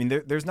I mean,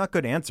 there's not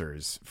good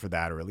answers for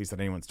that, or at least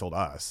that anyone's told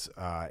us.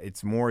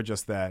 It's more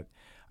just that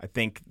I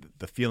think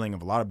the feeling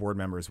of a lot of board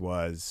members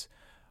was,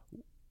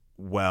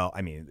 well,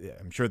 I mean,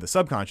 I'm sure the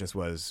subconscious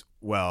was,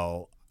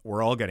 well,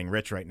 we're all getting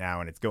rich right now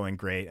and it's going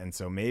great. And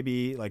so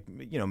maybe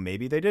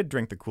maybe they did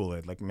drink the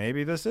Kool-Aid. Like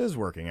maybe this is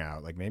working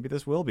out. Like maybe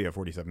this will be a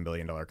 $47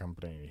 billion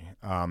company.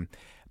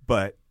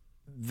 But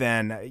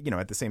then,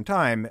 at the same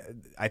time,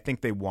 I think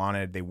they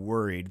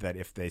worried that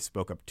if they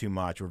spoke up too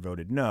much or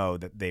voted no,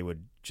 that they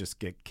would just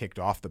get kicked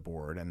off the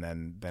board and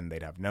then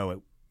they'd have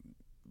no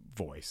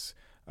voice.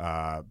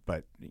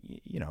 But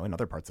in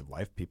other parts of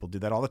life, people do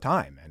that all the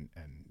time. And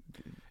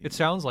it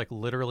sounds like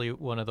literally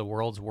one of the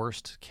world's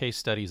worst case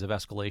studies of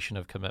escalation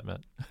of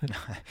commitment.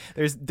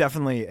 There's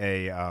definitely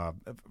a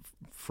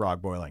frog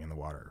boiling in the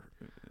water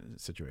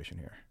situation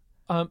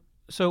here.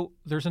 So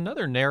there's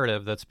another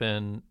narrative that's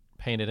been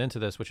painted into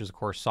this, which is, of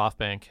course,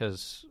 SoftBank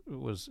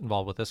was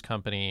involved with this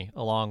company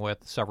along with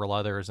several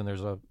others, and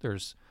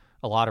there's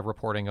a lot of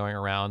reporting going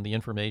around. The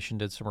Information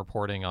did some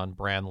reporting on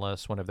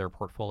Brandless, one of their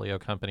portfolio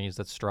companies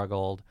that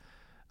struggled.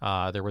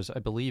 There was, I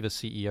believe, a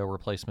CEO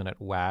replacement at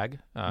WAG.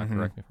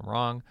 Correct me if I'm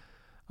wrong.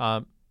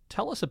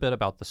 Tell us a bit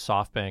about the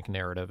SoftBank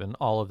narrative and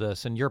all of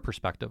this and your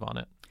perspective on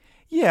it.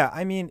 Yeah,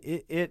 I mean,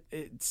 it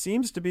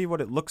seems to be what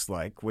it looks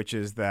like, which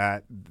is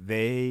that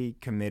they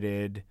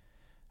committed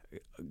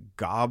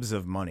gobs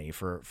of money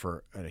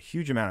for a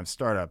huge amount of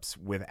startups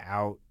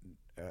without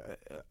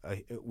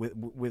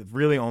with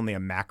really only a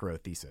macro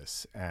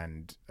thesis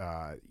and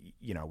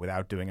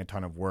without doing a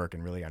ton of work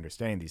and really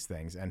understanding these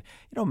things. And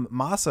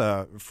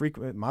Masa-san,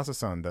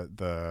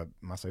 the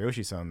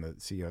Masayoshi-san, the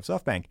CEO of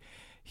SoftBank,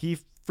 he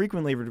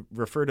frequently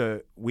referred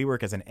to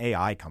WeWork as an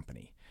AI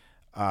company.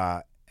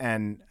 I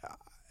don't.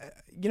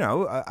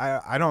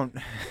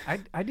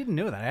 I didn't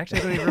know that. I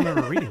actually don't even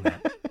remember reading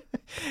that.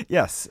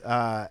 Yes,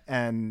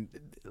 and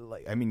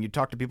you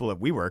talk to people at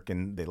WeWork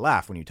and they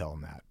laugh when you tell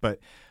them that. But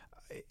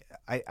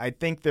I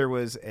think there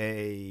was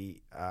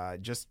he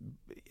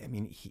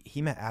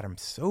met Adam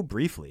so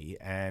briefly,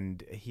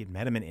 and he had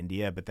met him in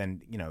India, but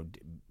then,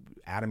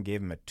 Adam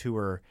gave him a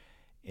tour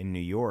in New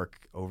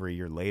York over a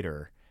year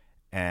later,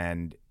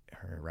 and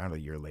around a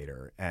year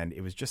later, and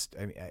it was just,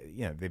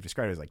 they've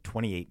described it as like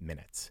 28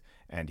 minutes,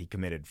 and he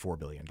committed $4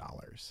 billion.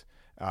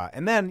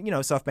 And then,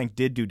 SoftBank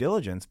did due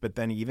diligence, but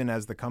then even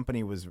as the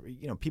company was,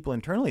 people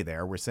internally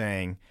there were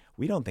saying,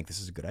 we don't think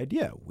this is a good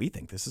idea. We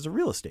think this is a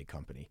real estate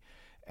company.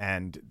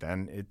 And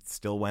then it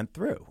still went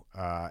through.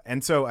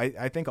 And so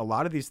I think a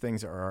lot of these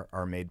things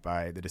are made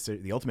by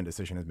the ultimate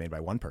decision is made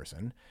by one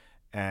person.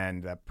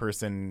 And that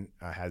person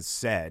has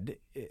said,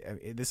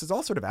 this is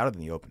all sort of out in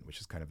the open, which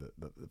is kind of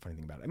the funny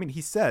thing about it. I mean,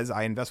 he says,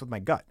 I invest with my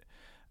gut.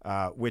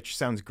 Which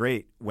sounds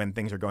great when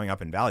things are going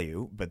up in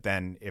value, but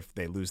then if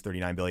they lose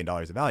 $39 billion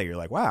of value, you're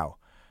like, wow,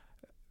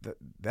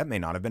 that may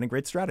not have been a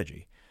great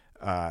strategy.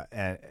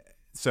 And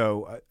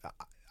so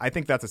I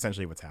think that's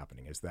essentially what's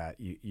happening, is that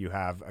you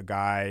have a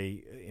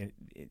guy,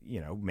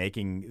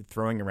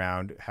 throwing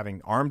around,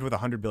 having armed with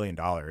 $100 billion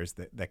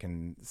that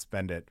can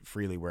spend it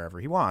freely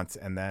wherever he wants,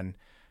 and then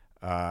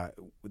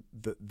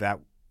that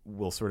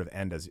will sort of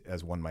end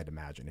as one might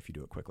imagine if you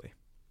do it quickly.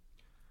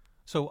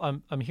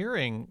 So I'm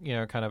hearing,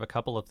 kind of a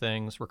couple of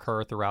things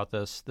recur throughout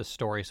this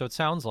story. So it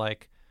sounds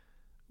like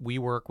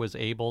WeWork was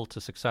able to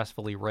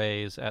successfully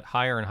raise at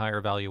higher and higher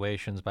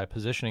valuations by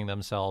positioning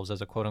themselves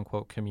as a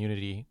quote-unquote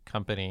community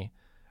company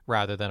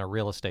rather than a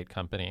real estate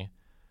company.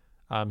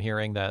 I'm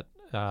hearing that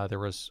there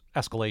was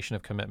escalation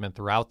of commitment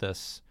throughout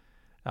this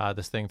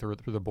thing through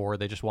the board.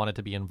 They just wanted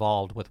to be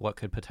involved with what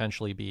could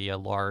potentially be a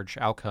large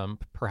outcome,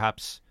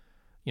 perhaps.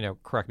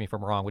 Correct me if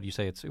I'm wrong. Would you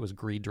say it was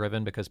greed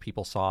driven because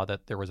people saw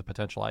that there was a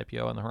potential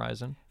IPO on the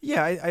horizon?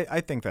 Yeah, I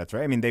think that's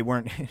right. I mean, they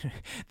weren't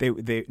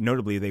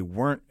notably they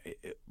weren't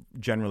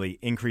generally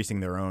increasing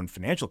their own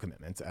financial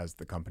commitments as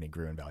the company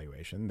grew in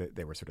valuation.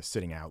 They were sort of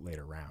sitting out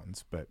later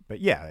rounds, but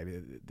yeah,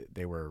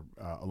 they were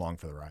along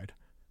for the ride.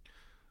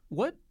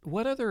 What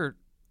other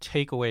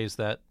takeaways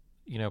that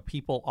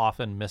people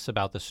often miss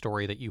about the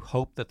story that you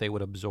hope that they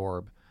would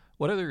absorb?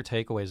 What other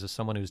takeaways, as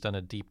someone who's done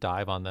a deep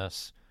dive on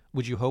this,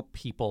 would you hope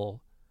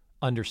people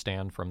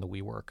understand from the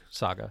WeWork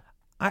saga?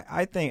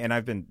 I think, and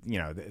I've been,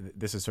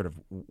 this is sort of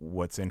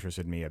what's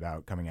interested me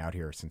about coming out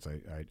here since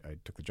I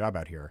took the job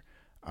out here.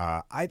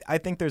 I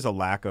think there's a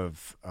lack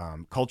of,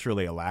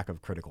 culturally, a lack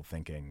of critical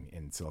thinking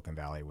in Silicon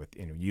Valley, with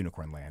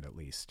unicorn land at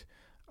least,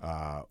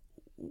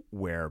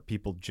 where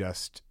people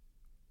just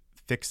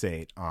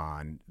fixate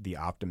on the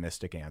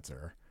optimistic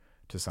answer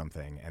to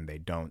something, and they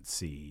don't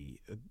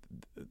see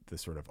the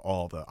sort of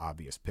all the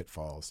obvious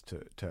pitfalls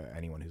to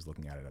anyone who's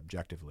looking at it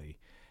objectively.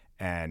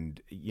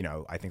 And,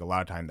 I think a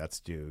lot of time that's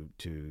due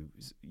to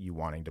you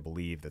wanting to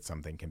believe that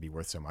something can be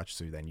worth so much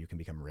so then you can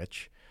become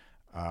rich.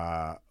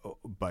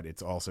 But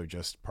it's also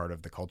just part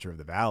of the culture of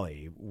the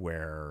Valley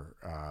where,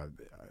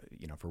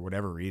 for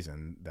whatever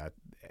reason, that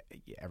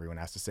everyone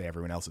has to say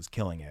everyone else is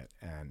killing it.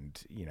 And,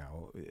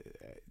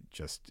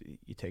 just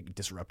you take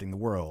disrupting the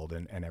world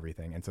and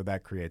everything. And so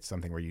that creates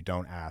something where you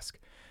don't ask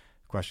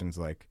questions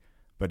like,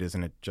 but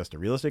isn't it just a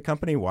real estate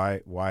company? Why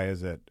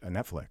is it a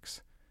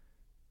Netflix?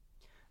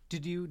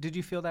 Did you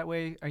feel that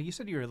way? You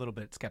said you were a little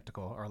bit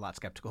skeptical, or a lot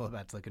skeptical,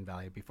 about Silicon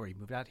Valley before you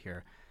moved out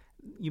here.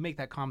 You make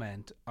that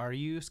comment. Are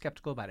you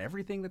skeptical about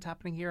everything that's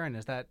happening here? And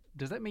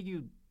does that make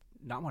you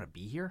not want to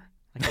be here,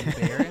 like in the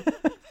Bay Area?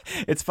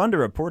 It's fun to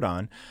report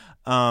on.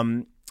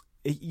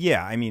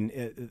 Yeah, I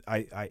mean,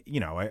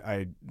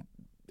 I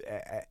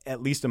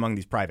at least among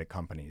these private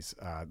companies,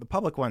 the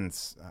public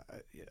ones,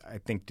 I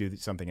think do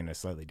something in a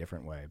slightly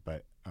different way.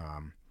 But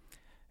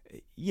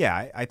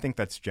I think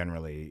that's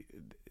generally.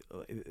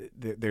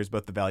 There's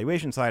both the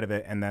valuation side of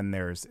it, and then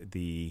there's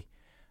the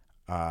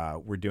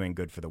we're doing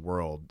good for the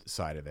world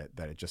side of it,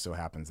 that it just so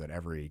happens that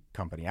every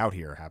company out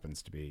here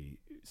happens to be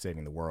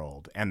saving the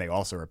world, and they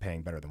also are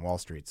paying better than Wall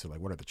Street. So,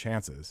 like, what are the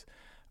chances?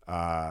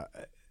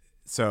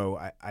 So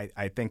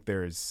I think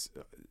there's,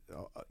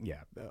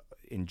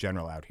 in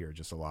general out here,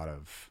 just a lot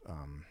of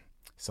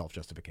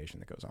self-justification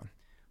that goes on.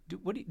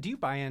 Do you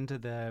buy into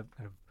the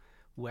kind of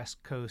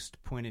West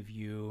Coast point of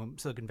view,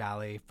 Silicon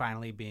Valley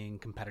finally being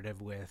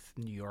competitive with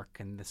New York,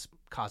 and this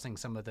causing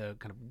some of the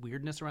kind of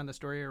weirdness around the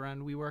story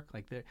around WeWork?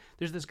 Like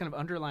there's this kind of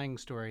underlying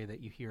story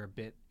that you hear a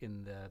bit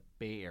in the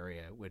Bay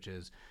Area, which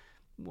is,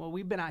 well,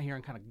 we've been out here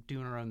and kind of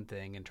doing our own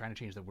thing and trying to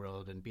change the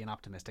world and being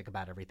optimistic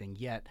about everything,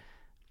 yet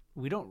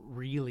we don't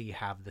really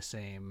have the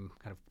same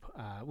kind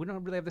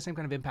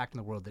of impact in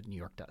the world that New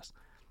York does,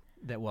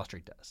 that Wall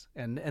Street does.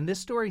 And this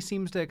story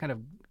seems to kind of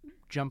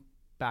jump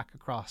back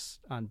across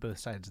on both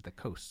sides of the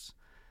coasts.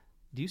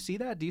 Do you see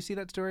that? Do you see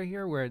that story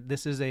here, where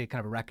this is a kind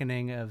of a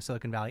reckoning of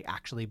Silicon Valley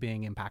actually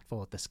being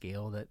impactful at the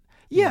scale that?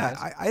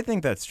 Yeah, I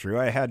think that's true.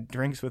 I had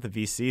drinks with a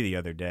VC the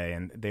other day,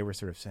 and they were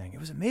sort of saying it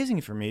was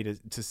amazing for me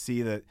to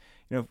see that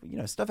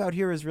stuff out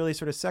here is really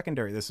sort of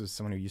secondary. This was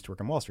someone who used to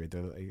work on Wall Street.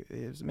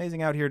 It was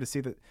amazing out here to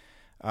see that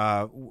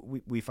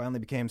we finally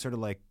became sort of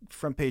like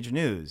front page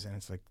news. And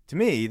it's like, to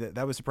me,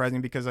 that was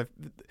surprising because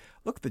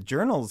the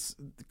journal's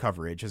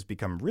coverage has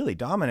become really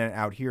dominant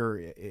out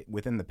here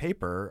within the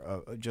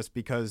paper, just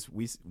because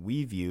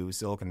we view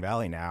Silicon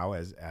Valley now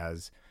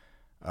as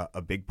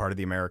a big part of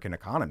the American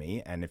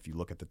economy. And if you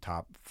look at the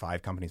top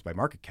 5 companies by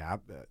market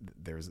cap,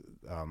 there's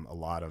a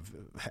lot of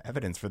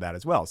evidence for that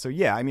as well. So,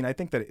 yeah, I mean, I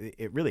think that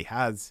it really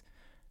has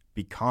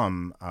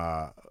become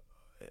a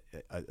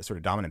sort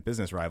of dominant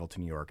business rival to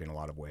New York in a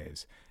lot of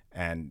ways.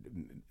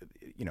 And,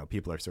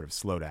 people are sort of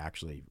slow to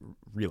actually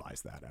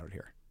realize that out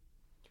here.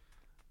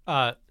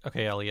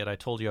 Okay, Elliot, I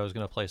told you I was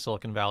going to play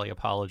Silicon Valley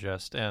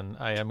apologist, and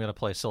I am going to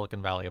play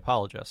Silicon Valley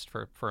apologist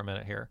for a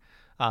minute here.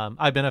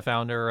 I've been a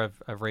founder.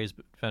 I've raised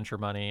venture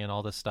money and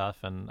all this stuff,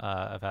 and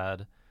I've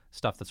had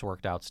stuff that's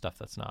worked out, stuff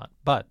that's not.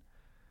 But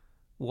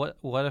what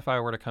if I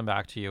were to come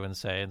back to you and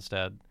say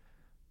instead,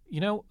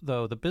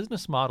 though the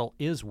business model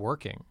is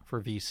working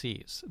for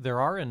VCs,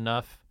 there are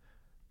enough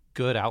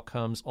good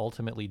outcomes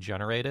ultimately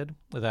generated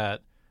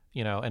that,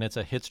 and it's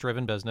a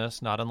hits-driven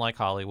business, not unlike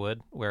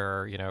Hollywood,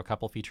 where, a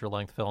couple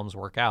feature-length films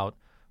work out.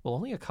 Well,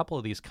 only a couple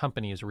of these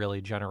companies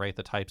really generate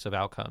the types of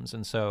outcomes.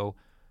 And so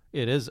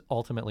it is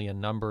ultimately a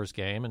numbers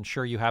game. And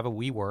sure, you have a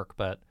WeWork,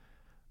 but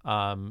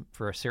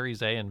for a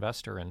Series A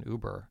investor in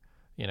Uber,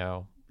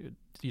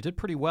 you did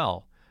pretty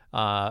well.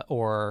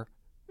 Or,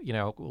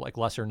 like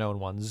lesser-known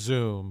ones,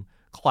 Zoom,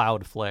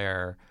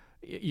 Cloudflare.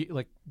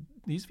 Like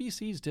these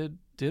VCs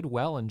did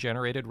well and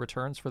generated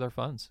returns for their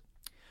funds.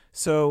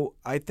 So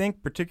I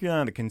think particularly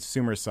on the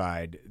consumer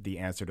side, the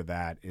answer to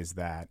that is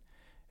that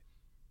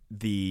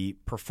the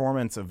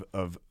performance of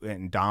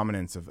and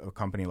dominance of a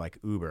company like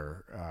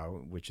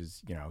Uber, which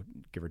is,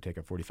 give or take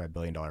a $45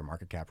 billion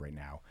market cap right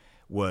now,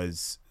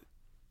 was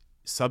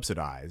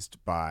subsidized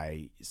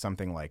by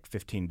something like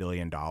 $15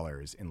 billion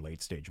in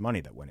late stage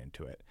money that went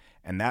into it.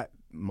 And that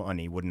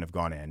money wouldn't have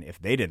gone in if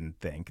they didn't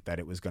think that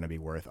it was going to be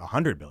worth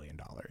 $100 billion.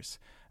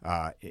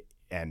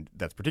 And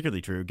that's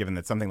particularly true given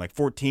that something like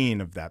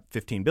 14 of that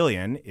 15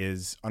 billion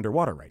is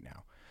underwater right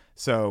now.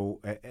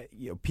 So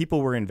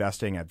people were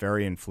investing at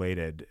very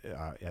inflated,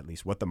 at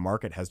least what the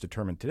market has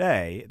determined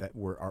today, that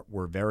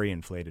were very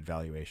inflated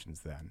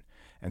valuations then.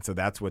 And so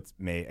that's what's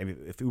made. I mean,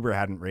 if Uber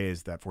hadn't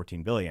raised that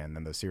 14 billion,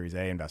 then those Series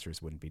A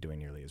investors wouldn't be doing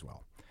nearly as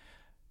well.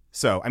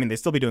 So, I mean, they'd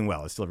still be doing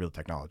well. It's still real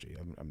technology.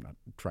 I'm not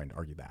trying to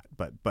argue that,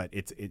 but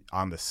it's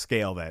on the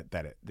scale that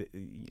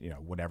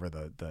whatever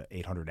the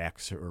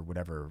 800x or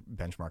whatever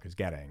benchmark is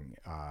getting,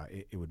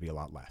 it would be a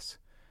lot less.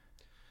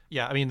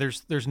 Yeah, I mean,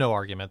 there's no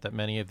argument that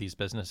many of these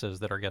businesses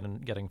that are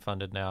getting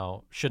funded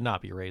now should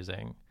not be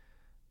raising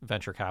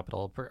venture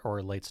capital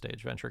or late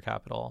stage venture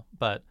capital.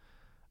 But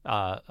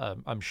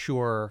I'm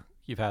sure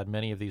you've had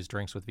many of these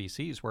drinks with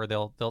VCs where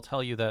they'll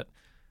tell you that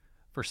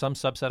for some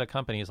subset of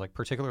companies, like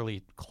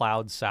particularly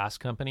cloud SaaS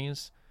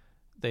companies,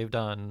 they've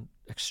done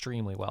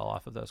extremely well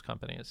off of those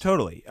companies.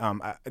 Totally.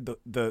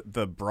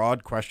 The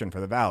broad question for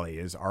the Valley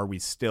is: are we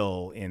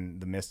still in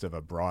the midst of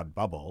a broad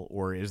bubble,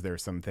 or is there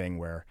something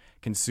where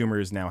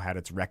consumers now had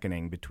its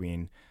reckoning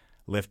between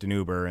Lyft and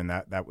Uber, and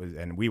that was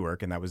and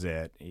WeWork, and that was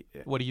it?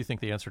 What do you think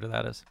the answer to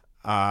that is?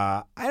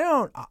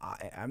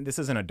 This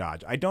isn't a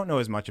dodge. I don't know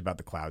as much about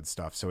the cloud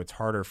stuff, so it's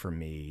harder for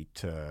me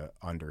to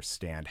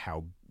understand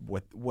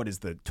what is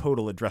the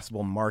total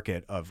addressable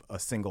market of a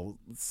single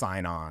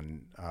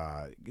sign-on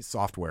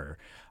software.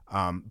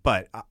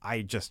 But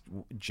I just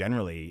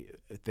generally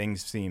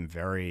things seem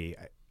very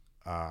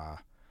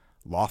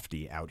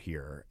lofty out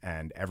here,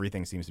 and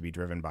everything seems to be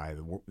driven by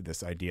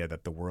this idea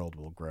that the world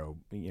will grow.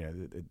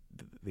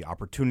 The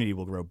opportunity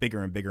will grow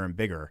bigger and bigger and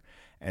bigger.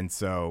 And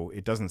so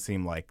it doesn't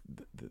seem like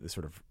the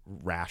sort of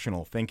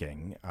rational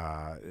thinking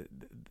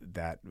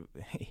that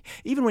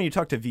even when you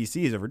talk to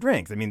VCs over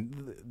drinks, I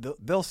mean,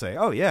 they'll say,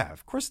 "Oh yeah,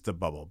 of course it's a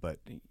bubble, but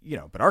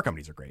our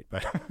companies are great."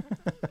 But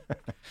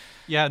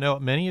yeah, no,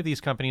 many of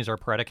these companies are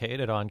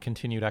predicated on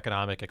continued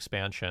economic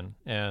expansion,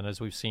 and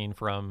as we've seen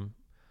from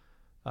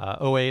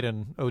 08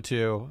 and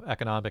 02,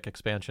 economic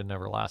expansion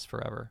never lasts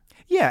forever.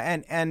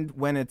 Yeah, and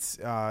when it's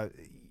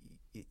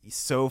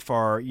so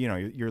far,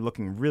 you're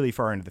looking really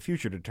far into the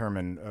future to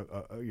determine,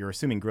 you're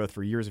assuming growth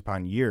for years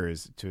upon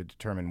years to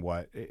determine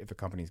if a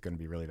company is going to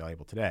be really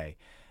valuable today.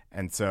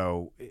 And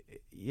so,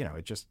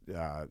 it just,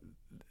 the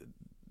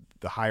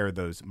higher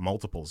those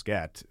multiples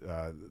get,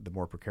 the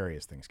more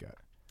precarious things get.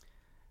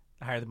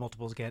 The higher the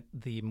multiples get,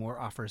 the more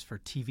offers for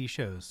TV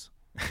shows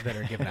that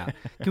are given out.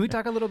 Can we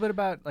talk a little bit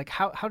about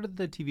how did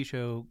the TV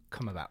show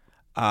come about?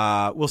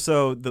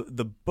 So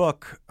the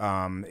book,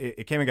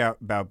 it came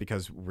about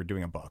because we're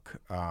doing a book.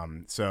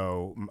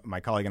 So my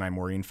colleague and I,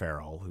 Maureen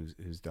Farrell,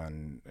 who's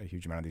done a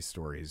huge amount of these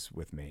stories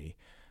with me,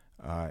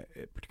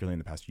 particularly in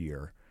the past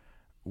year,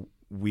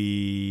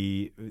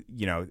 there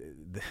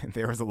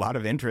was a lot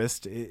of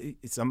interest.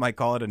 Some might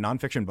call it a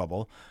nonfiction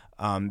bubble.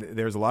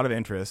 There was a lot of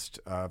interest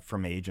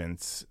from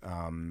agents,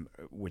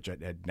 which I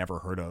had never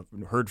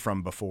heard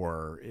from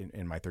before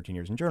in my 13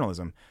 years in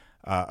journalism,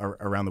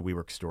 around the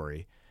WeWork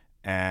story.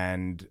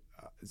 And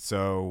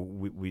so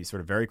we sort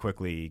of very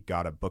quickly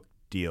got a book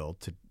deal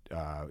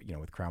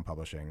with Crown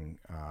Publishing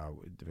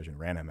division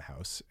Random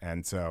House,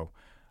 and so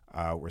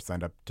we're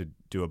signed up to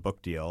do a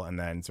book deal, and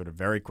then sort of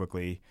very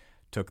quickly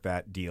took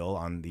that deal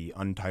on the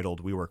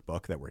untitled WeWork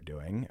book that we're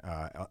doing,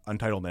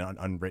 untitled and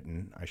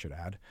unwritten, I should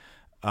add.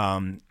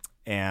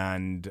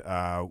 And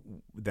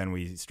then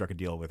we struck a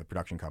deal with a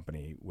production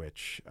company,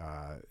 which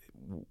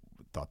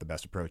thought the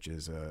best approach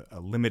is a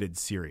limited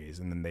series.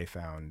 And then they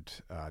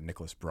found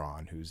Nicholas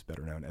Braun, who's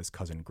better known as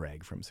Cousin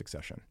Greg from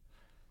Succession.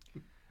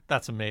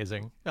 That's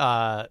amazing.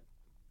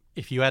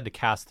 If you had to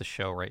cast the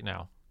show right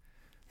now,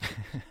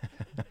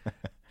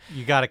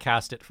 you got to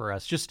cast it for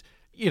us. Just,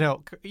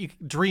 you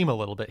dream a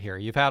little bit here.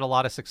 You've had a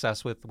lot of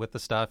success with the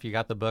stuff. You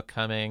got the book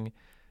coming.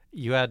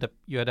 You had to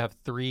have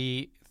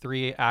three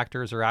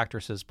actors or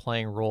actresses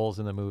playing roles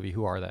in the movie.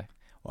 Who are they?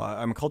 Well,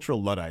 I'm a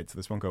cultural Luddite, so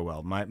this won't go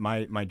well.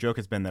 My joke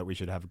has been that we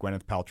should have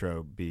Gwyneth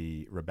Paltrow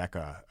be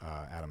Rebecca,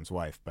 Adam's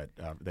wife, but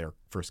they're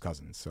first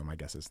cousins, so my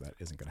guess is that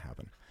isn't going to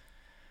happen.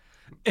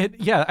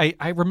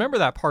 I remember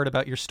that part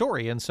about your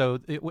story, and so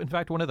in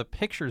fact, one of the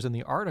pictures in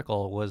the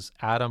article was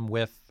Adam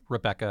with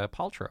Rebecca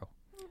Paltrow.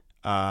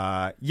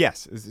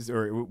 Yes,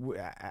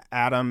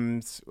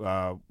 Adam's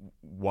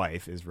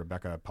wife is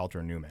Rebecca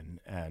Paltrow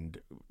Newman, and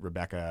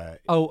Rebecca's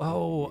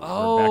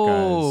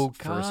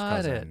first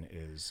cousin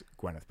is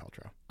Gwyneth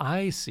Paltrow.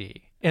 I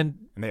see,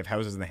 and they have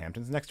houses in the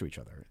Hamptons next to each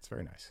other. It's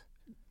very nice.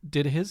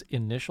 Did his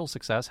initial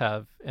success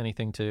have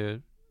anything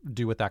to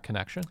do with that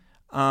connection?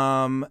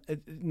 Not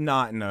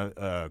in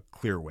a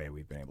clear way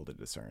we've been able to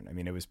discern. I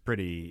mean, it was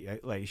pretty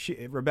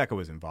Rebecca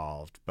was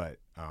involved, but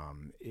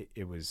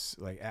it was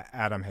like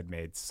Adam McGill had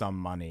made some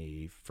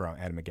money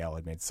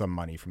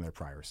from their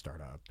prior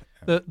startup.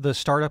 The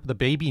startup, the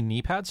baby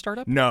knee pad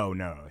startup? No.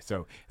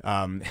 So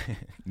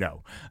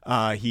no.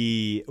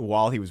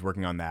 While he was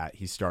working on that,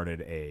 he started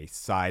a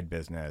side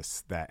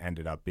business that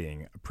ended up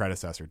being a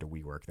predecessor to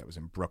WeWork that was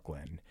in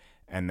Brooklyn.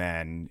 And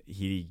then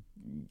he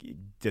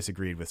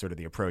disagreed with sort of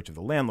the approach of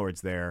the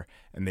landlords there,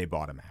 and they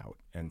bought him out.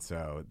 And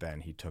so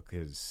then he took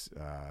his,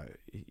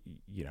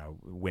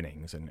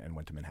 winnings and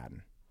went to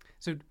Manhattan.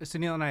 So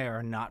Sunil and I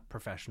are not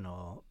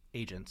professional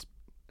agents,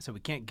 so we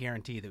can't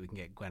guarantee that we can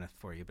get Gwyneth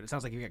for you. But it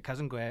sounds like you've got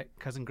Cousin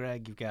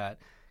Greg, you've got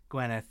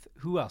Gwyneth.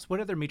 Who else?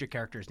 What other major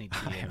characters need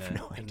to be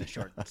in the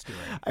short story?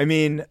 I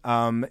mean,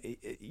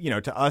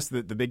 to us,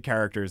 the big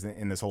characters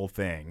in this whole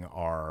thing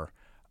are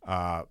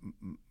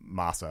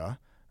Masa.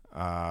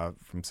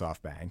 From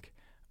SoftBank.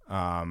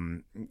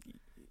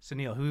 So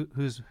Neil,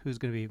 who's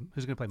gonna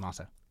play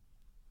Masa?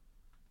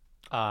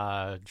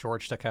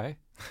 George Takei.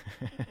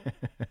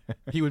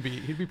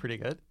 He'd be pretty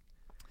good.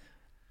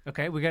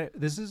 Okay,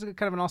 this is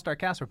kind of an all-star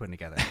cast we're putting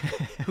together.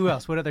 Who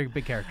else? What other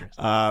big characters?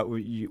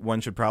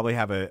 One should probably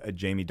have a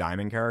Jamie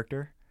Dimon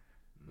character.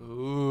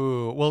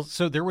 Ooh, well,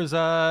 so there was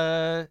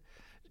Jamie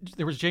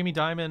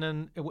Dimon,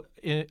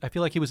 and I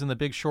feel like he was in The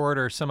Big Short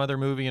or some other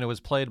movie, and it was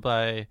played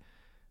by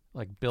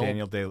Bill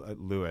Daniel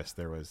Day-Lewis.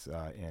 There was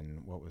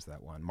in what was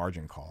that one?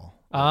 Margin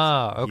Call.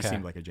 Okay. He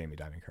seemed like a Jamie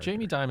Dimon character.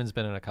 Jamie Dimon's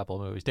been in a couple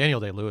of movies. Daniel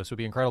Day-Lewis would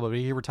be incredible, but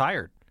he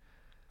retired.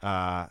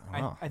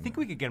 I think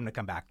we could get him to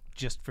come back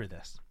just for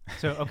this.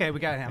 So okay, we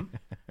got him.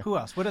 Who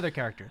else? What other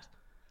characters?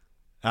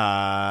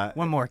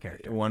 One more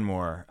character. One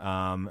more.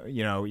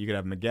 You could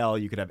have Miguel.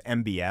 You could have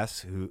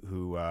MBS,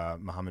 who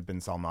Mohammed bin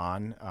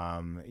Salman.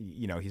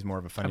 He's more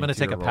of a funny. I'm going to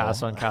take a role.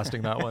 pass on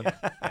casting that one.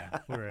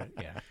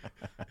 Yeah.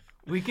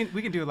 We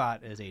can do a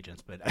lot as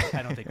agents, but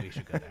I don't think we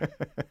should go there.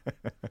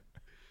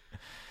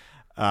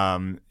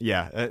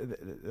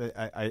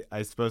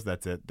 I suppose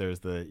that's it. There's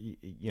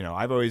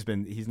I've always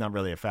been. He's not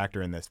really a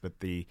factor in this,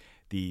 but the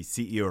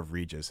CEO of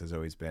Regis has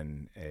always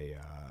been a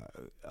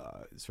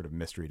sort of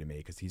mystery to me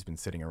because he's been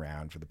sitting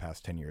around for the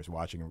past 10 years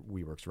watching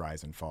WeWork's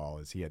rise and fall,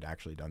 as he had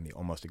actually done the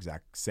almost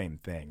exact same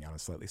thing on a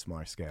slightly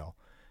smaller scale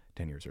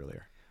 10 years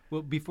earlier.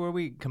 Well, before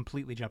we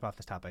completely jump off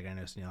this topic, I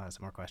know Sunil has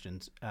some more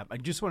questions. I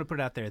just want to put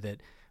it out there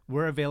that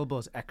we're available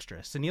as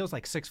extras. Sunil's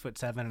like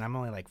 6'7", and I'm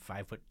only like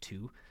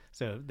 5'2".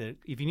 So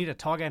if you need a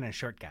tall guy and a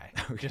short guy,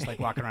 just like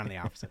walking around the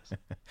offices.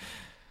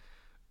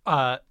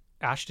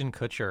 Ashton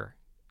Kutcher.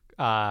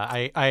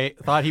 I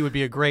thought he would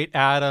be a great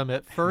Adam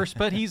at first,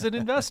 but he's an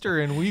investor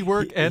in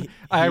WeWork, and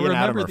I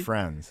remember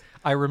friends.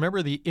 I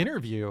remember the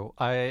interview.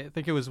 I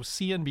think it was a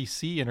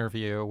CNBC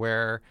interview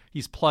where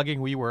he's plugging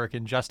WeWork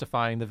and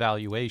justifying the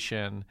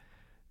valuation.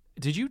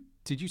 Did you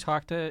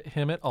talk to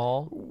him at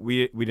all?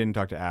 We didn't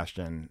talk to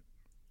Ashton.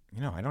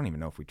 I don't even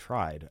know if we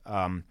tried.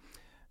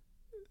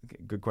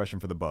 Good question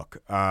for the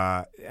book.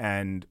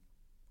 And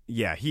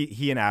yeah,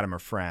 he and Adam are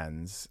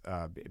friends.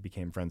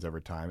 Became friends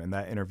over time, and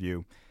that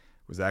interview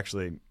was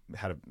actually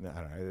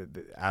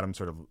Adam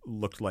sort of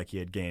looked like he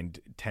had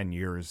gained 10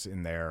 years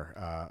in there.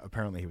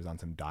 Apparently he was on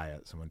some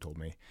diet, someone told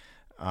me.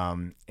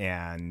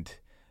 And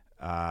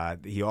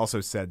he also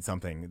said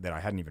something that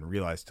I hadn't even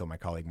realized till my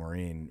colleague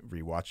Maureen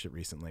rewatched it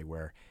recently,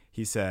 where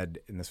he said,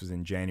 and this was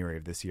in January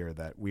of this year,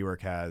 that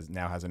WeWork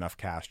now has enough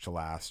cash to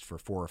last for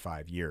 4 or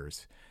 5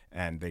 years,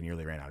 and they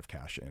nearly ran out of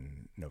cash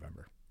in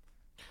November.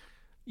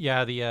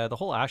 Yeah, the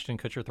whole Ashton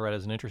Kutcher thread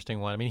is an interesting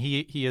one. I mean,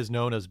 he is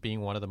known as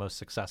being one of the most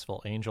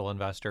successful angel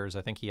investors.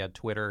 I think he had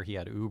Twitter, he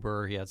had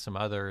Uber, he had some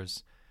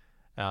others,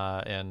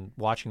 and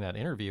watching that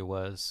interview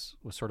was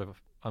sort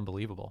of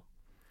unbelievable.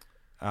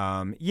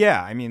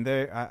 Yeah, I mean,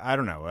 I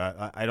don't know.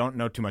 I don't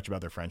know too much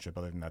about their friendship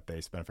other than that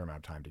they spent a fair amount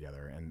of time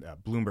together. And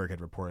Bloomberg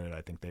had reported,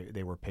 I think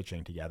they were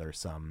pitching together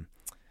some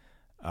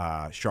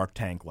Shark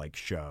Tank-like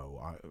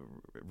show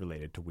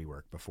related to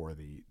WeWork before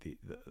the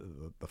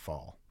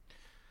fall.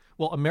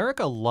 Well,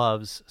 America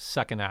loves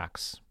second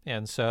acts,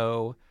 and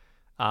so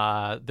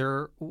I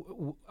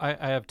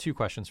have two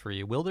questions for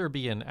you. Will there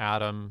be an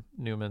Adam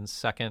Neumann's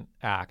second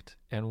act,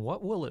 and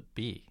what will it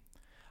be?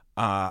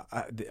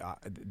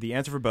 The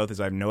answer for both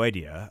is I have no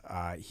idea.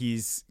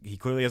 He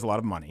clearly has a lot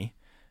of money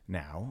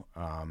now,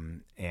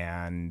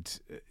 and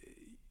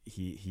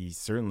he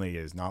certainly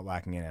is not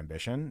lacking in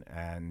ambition.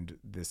 And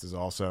this is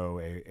also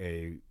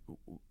a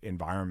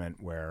environment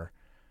where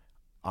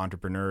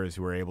entrepreneurs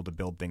who are able to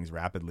build things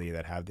rapidly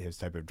that have his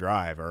type of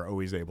drive are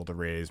always able to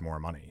raise more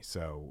money.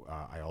 So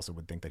I also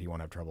would think that he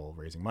won't have trouble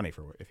raising money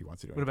for if he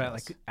wants to do it. What about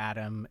like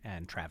Adam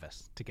and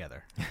Travis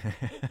together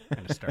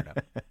in a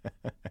startup?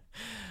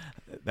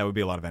 That would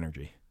be a lot of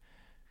energy.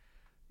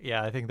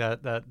 Yeah, I think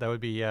that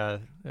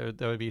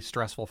would be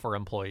stressful for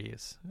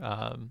employees.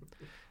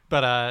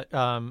 But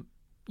I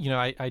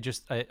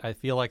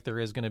feel like there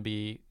is going to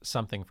be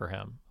something for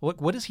him.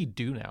 What does he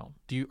do now?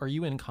 Are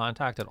you in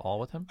contact at all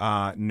with him?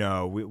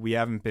 No, we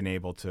haven't been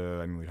able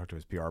to. I mean, we talked to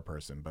his PR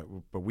person,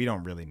 but we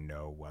don't really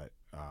know what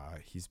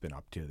he's been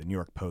up to. The New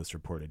York Post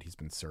reported he's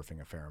been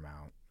surfing a fair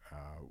amount,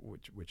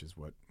 which is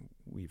what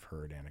we've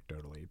heard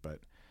anecdotally. But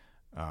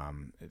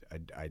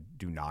I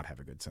do not have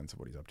a good sense of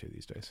what he's up to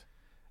these days.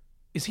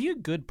 Is he a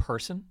good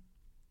person?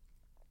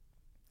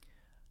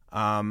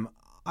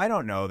 I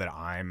don't know that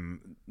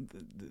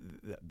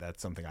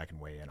that's something I can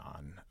weigh in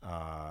on.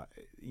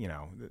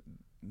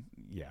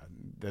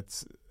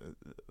 That's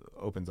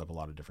opens up a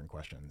lot of different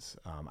questions.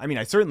 I mean,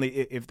 I certainly,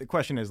 if the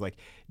question is like,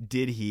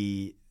 did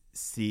he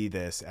see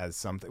this as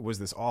something, was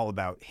this all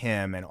about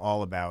him and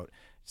all about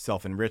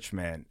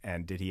self-enrichment,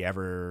 and did he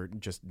ever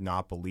just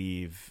not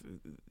believe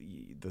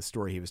the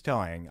story he was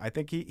telling? I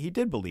think he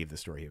did believe the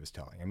story he was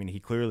telling. I mean, he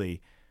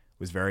clearly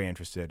was very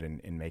interested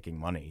in making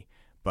money.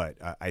 But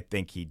I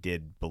think he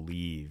did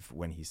believe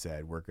when he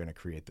said, we're going to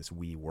create this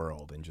we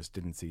world, and just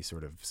didn't see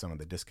sort of some of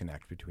the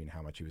disconnect between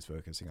how much he was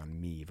focusing on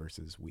me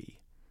versus we.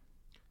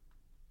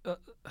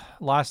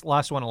 Last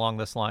one along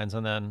this lines,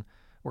 and then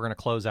we're going to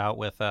close out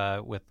with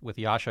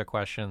Yasha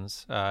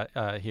questions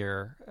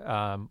here.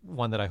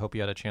 One that I hope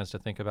you had a chance to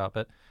think about.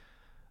 But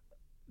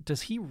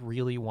does he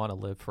really want to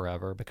live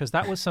forever? Because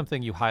that was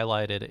something you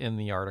highlighted in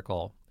the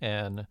article.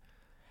 And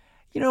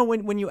you know,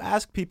 when you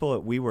ask people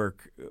at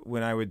WeWork,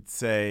 when I would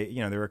say,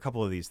 there were a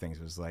couple of these things.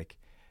 It was like,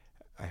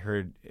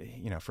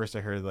 first I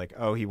heard like,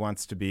 oh, he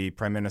wants to be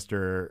prime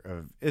minister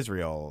of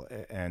Israel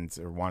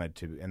or wanted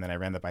to. And then I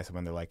ran that by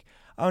someone. They're like,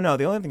 oh, no,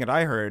 the only thing that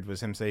I heard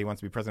was him say he wants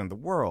to be president of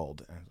the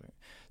world.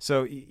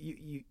 So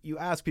you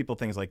ask people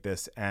things like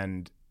this,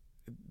 and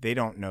they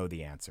don't know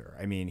the answer.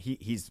 I mean,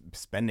 he's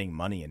spending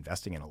money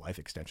investing in a life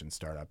extension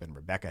startup. And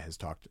Rebecca has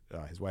talked,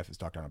 his wife has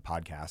talked on a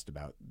podcast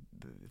about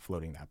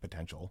floating that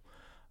potential.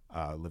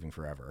 Living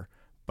forever.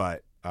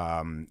 But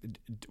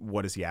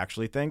what does he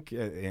actually think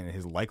in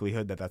his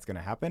likelihood that that's going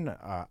to happen?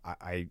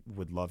 I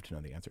would love to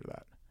know the answer to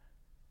that.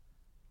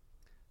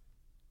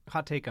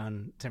 Hot take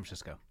on San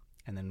Francisco.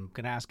 And then I'm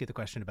going to ask you the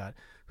question about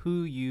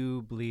who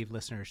you believe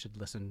listeners should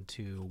listen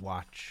to,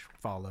 watch,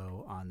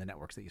 follow on the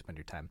networks that you spend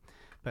your time.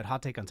 But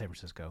hot take on San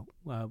Francisco.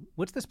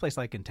 What's this place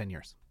like in 10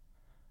 years?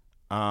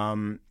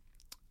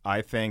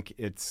 I think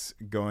it's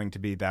going to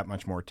be that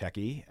much more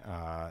techy.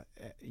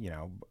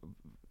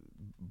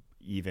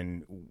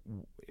 Even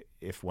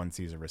if one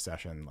sees a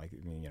recession,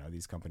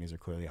 these companies are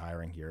clearly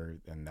hiring here,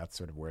 and that's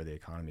sort of where the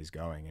economy is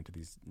going, into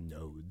these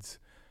nodes.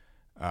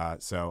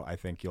 So I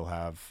think you'll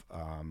have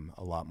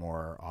a lot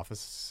more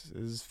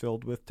offices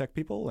filled with tech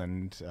people,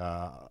 and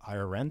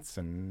higher rents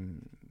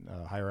and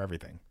higher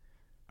everything.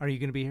 Are you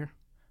going to be here?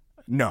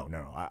 No.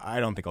 I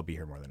don't think I'll be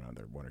here more than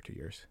another 1 or 2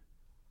 years.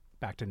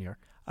 Back to New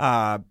York?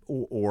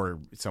 Or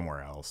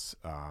somewhere else.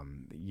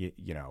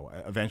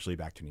 Eventually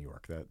back to New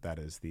York. That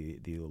is the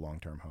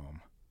long-term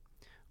home.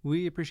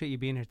 We appreciate you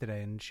being here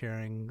today and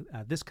sharing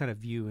this kind of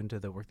view into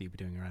the work that you've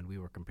been doing around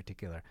WeWork in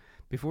particular.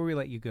 Before we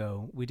let you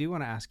go, we do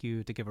want to ask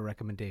you to give a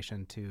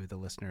recommendation to the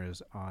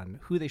listeners on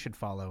who they should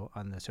follow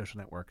on the social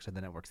networks and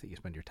the networks that you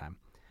spend your time.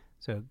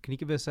 So can you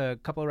give us a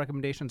couple of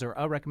recommendations, or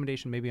a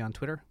recommendation maybe on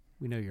Twitter?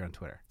 We know you're on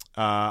Twitter.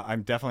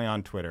 I'm definitely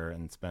on Twitter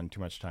and spend too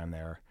much time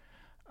there.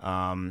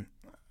 I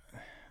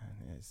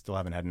still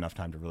haven't had enough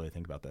time to really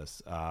think about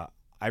this. I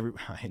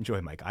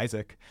enjoy Mike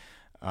Isaac.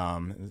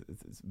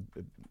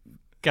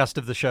 Guest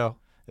of the show.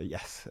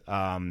 Yes.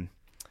 I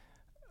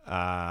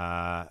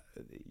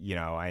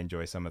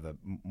enjoy some of the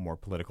more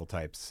political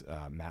types,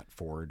 Matt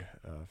Ford,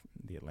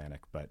 The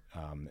Atlantic. But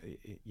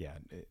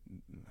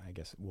I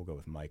guess we'll go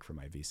with Mike for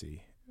my VC,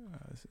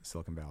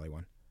 Silicon Valley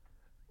one.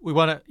 We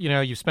want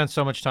to, you've spent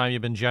so much time.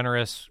 You've been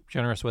generous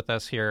with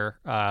us here.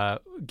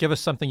 Give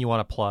us something you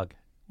want to plug.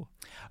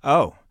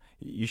 Oh,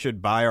 you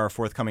should buy our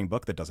forthcoming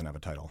book that doesn't have a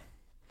title.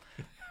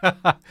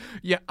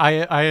 Yeah,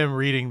 I am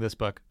reading this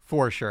book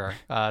for sure.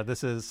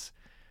 This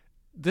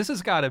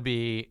has got to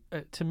be,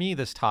 to me,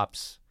 this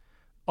tops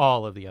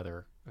all of the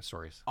other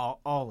stories.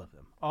 All of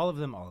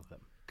them.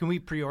 Can we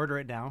pre-order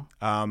it now?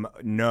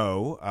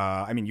 No.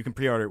 I mean, you can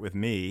pre-order it with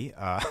me.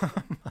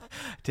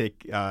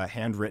 Take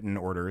handwritten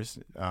orders.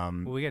 Well,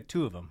 we get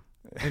 2 of them.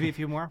 Maybe a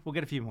few more? We'll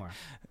get a few more.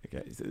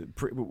 Okay.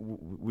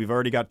 We've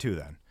already got 2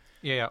 then.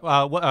 Yeah.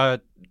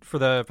 For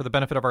the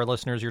benefit of our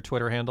listeners, your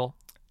Twitter handle?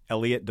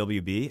 Elliot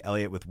WB.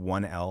 Elliot with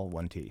 1 L,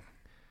 1 T.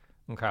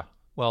 Okay.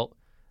 Well,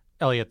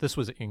 Elliot, this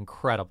was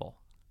incredible.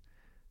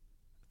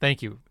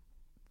 Thank you.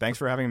 Thanks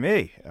for having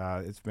me.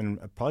 It's been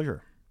a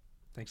pleasure.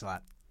 Thanks a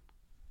lot.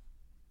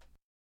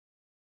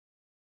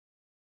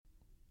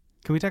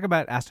 Can we talk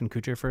about Ashton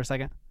Kutcher for a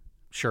second?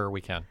 Sure, we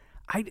can.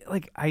 I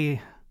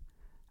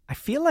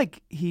feel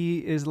like he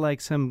is like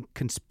some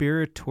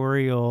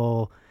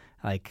conspiratorial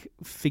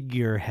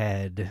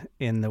figurehead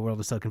in the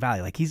world of Silicon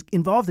Valley. Like he's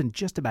involved in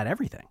just about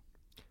everything.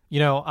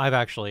 I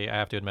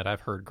have to admit,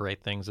 I've heard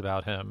great things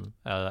about him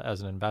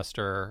as an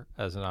investor,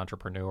 as an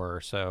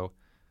entrepreneur. So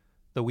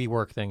the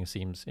WeWork thing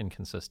seems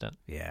inconsistent.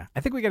 Yeah.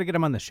 I think we got to get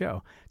him on the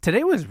show.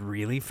 Today was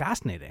really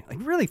fascinating,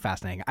 really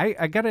fascinating.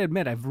 I got to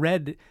admit, I've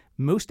read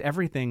most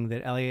everything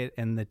that Elliot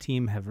and the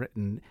team have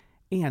written,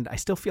 and I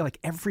still feel like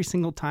every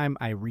single time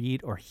I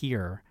read or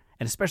hear,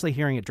 and especially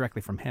hearing it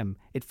directly from him,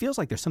 it feels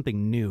like there's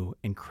something new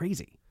and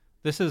crazy.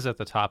 This is at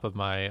the top of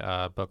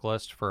my book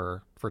list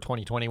for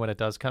 2020 when it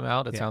does come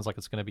out. It sounds like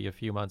it's going to be a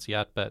few months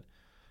yet, but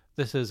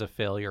this is a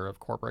failure of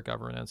corporate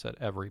governance at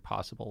every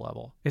possible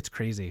level. It's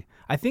crazy.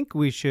 I think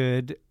we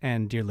should,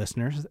 and dear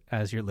listeners,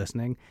 as you're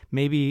listening,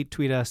 maybe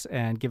tweet us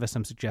and give us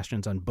some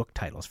suggestions on book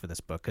titles for this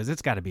book, because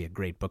it's got to be a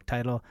great book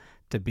title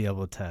to be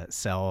able to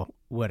sell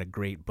what a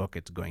great book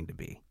it's going to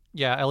be.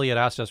 Yeah, Elliot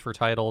asked us for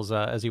titles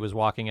as he was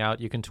walking out.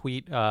 You can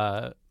tweet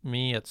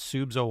me at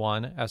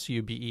Subes01,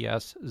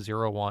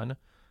 SUBES01,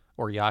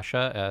 or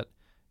Yasha at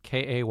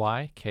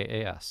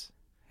KAYKAS.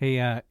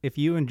 Hey, if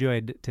you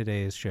enjoyed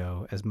today's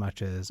show as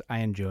much as I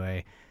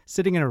enjoy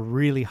sitting in a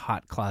really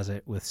hot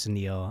closet with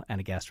Sunil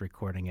and a guest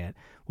recording it,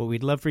 what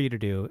we'd love for you to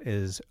do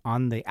is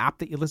on the app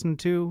that you listen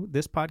to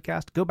this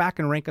podcast, go back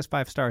and rank us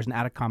 5 stars and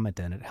add a comment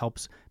in. It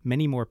helps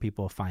many more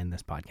people find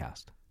this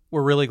podcast.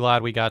 We're really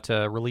glad we got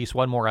to release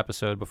one more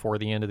episode before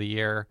the end of the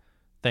year.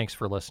 Thanks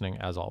for listening,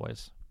 as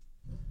always.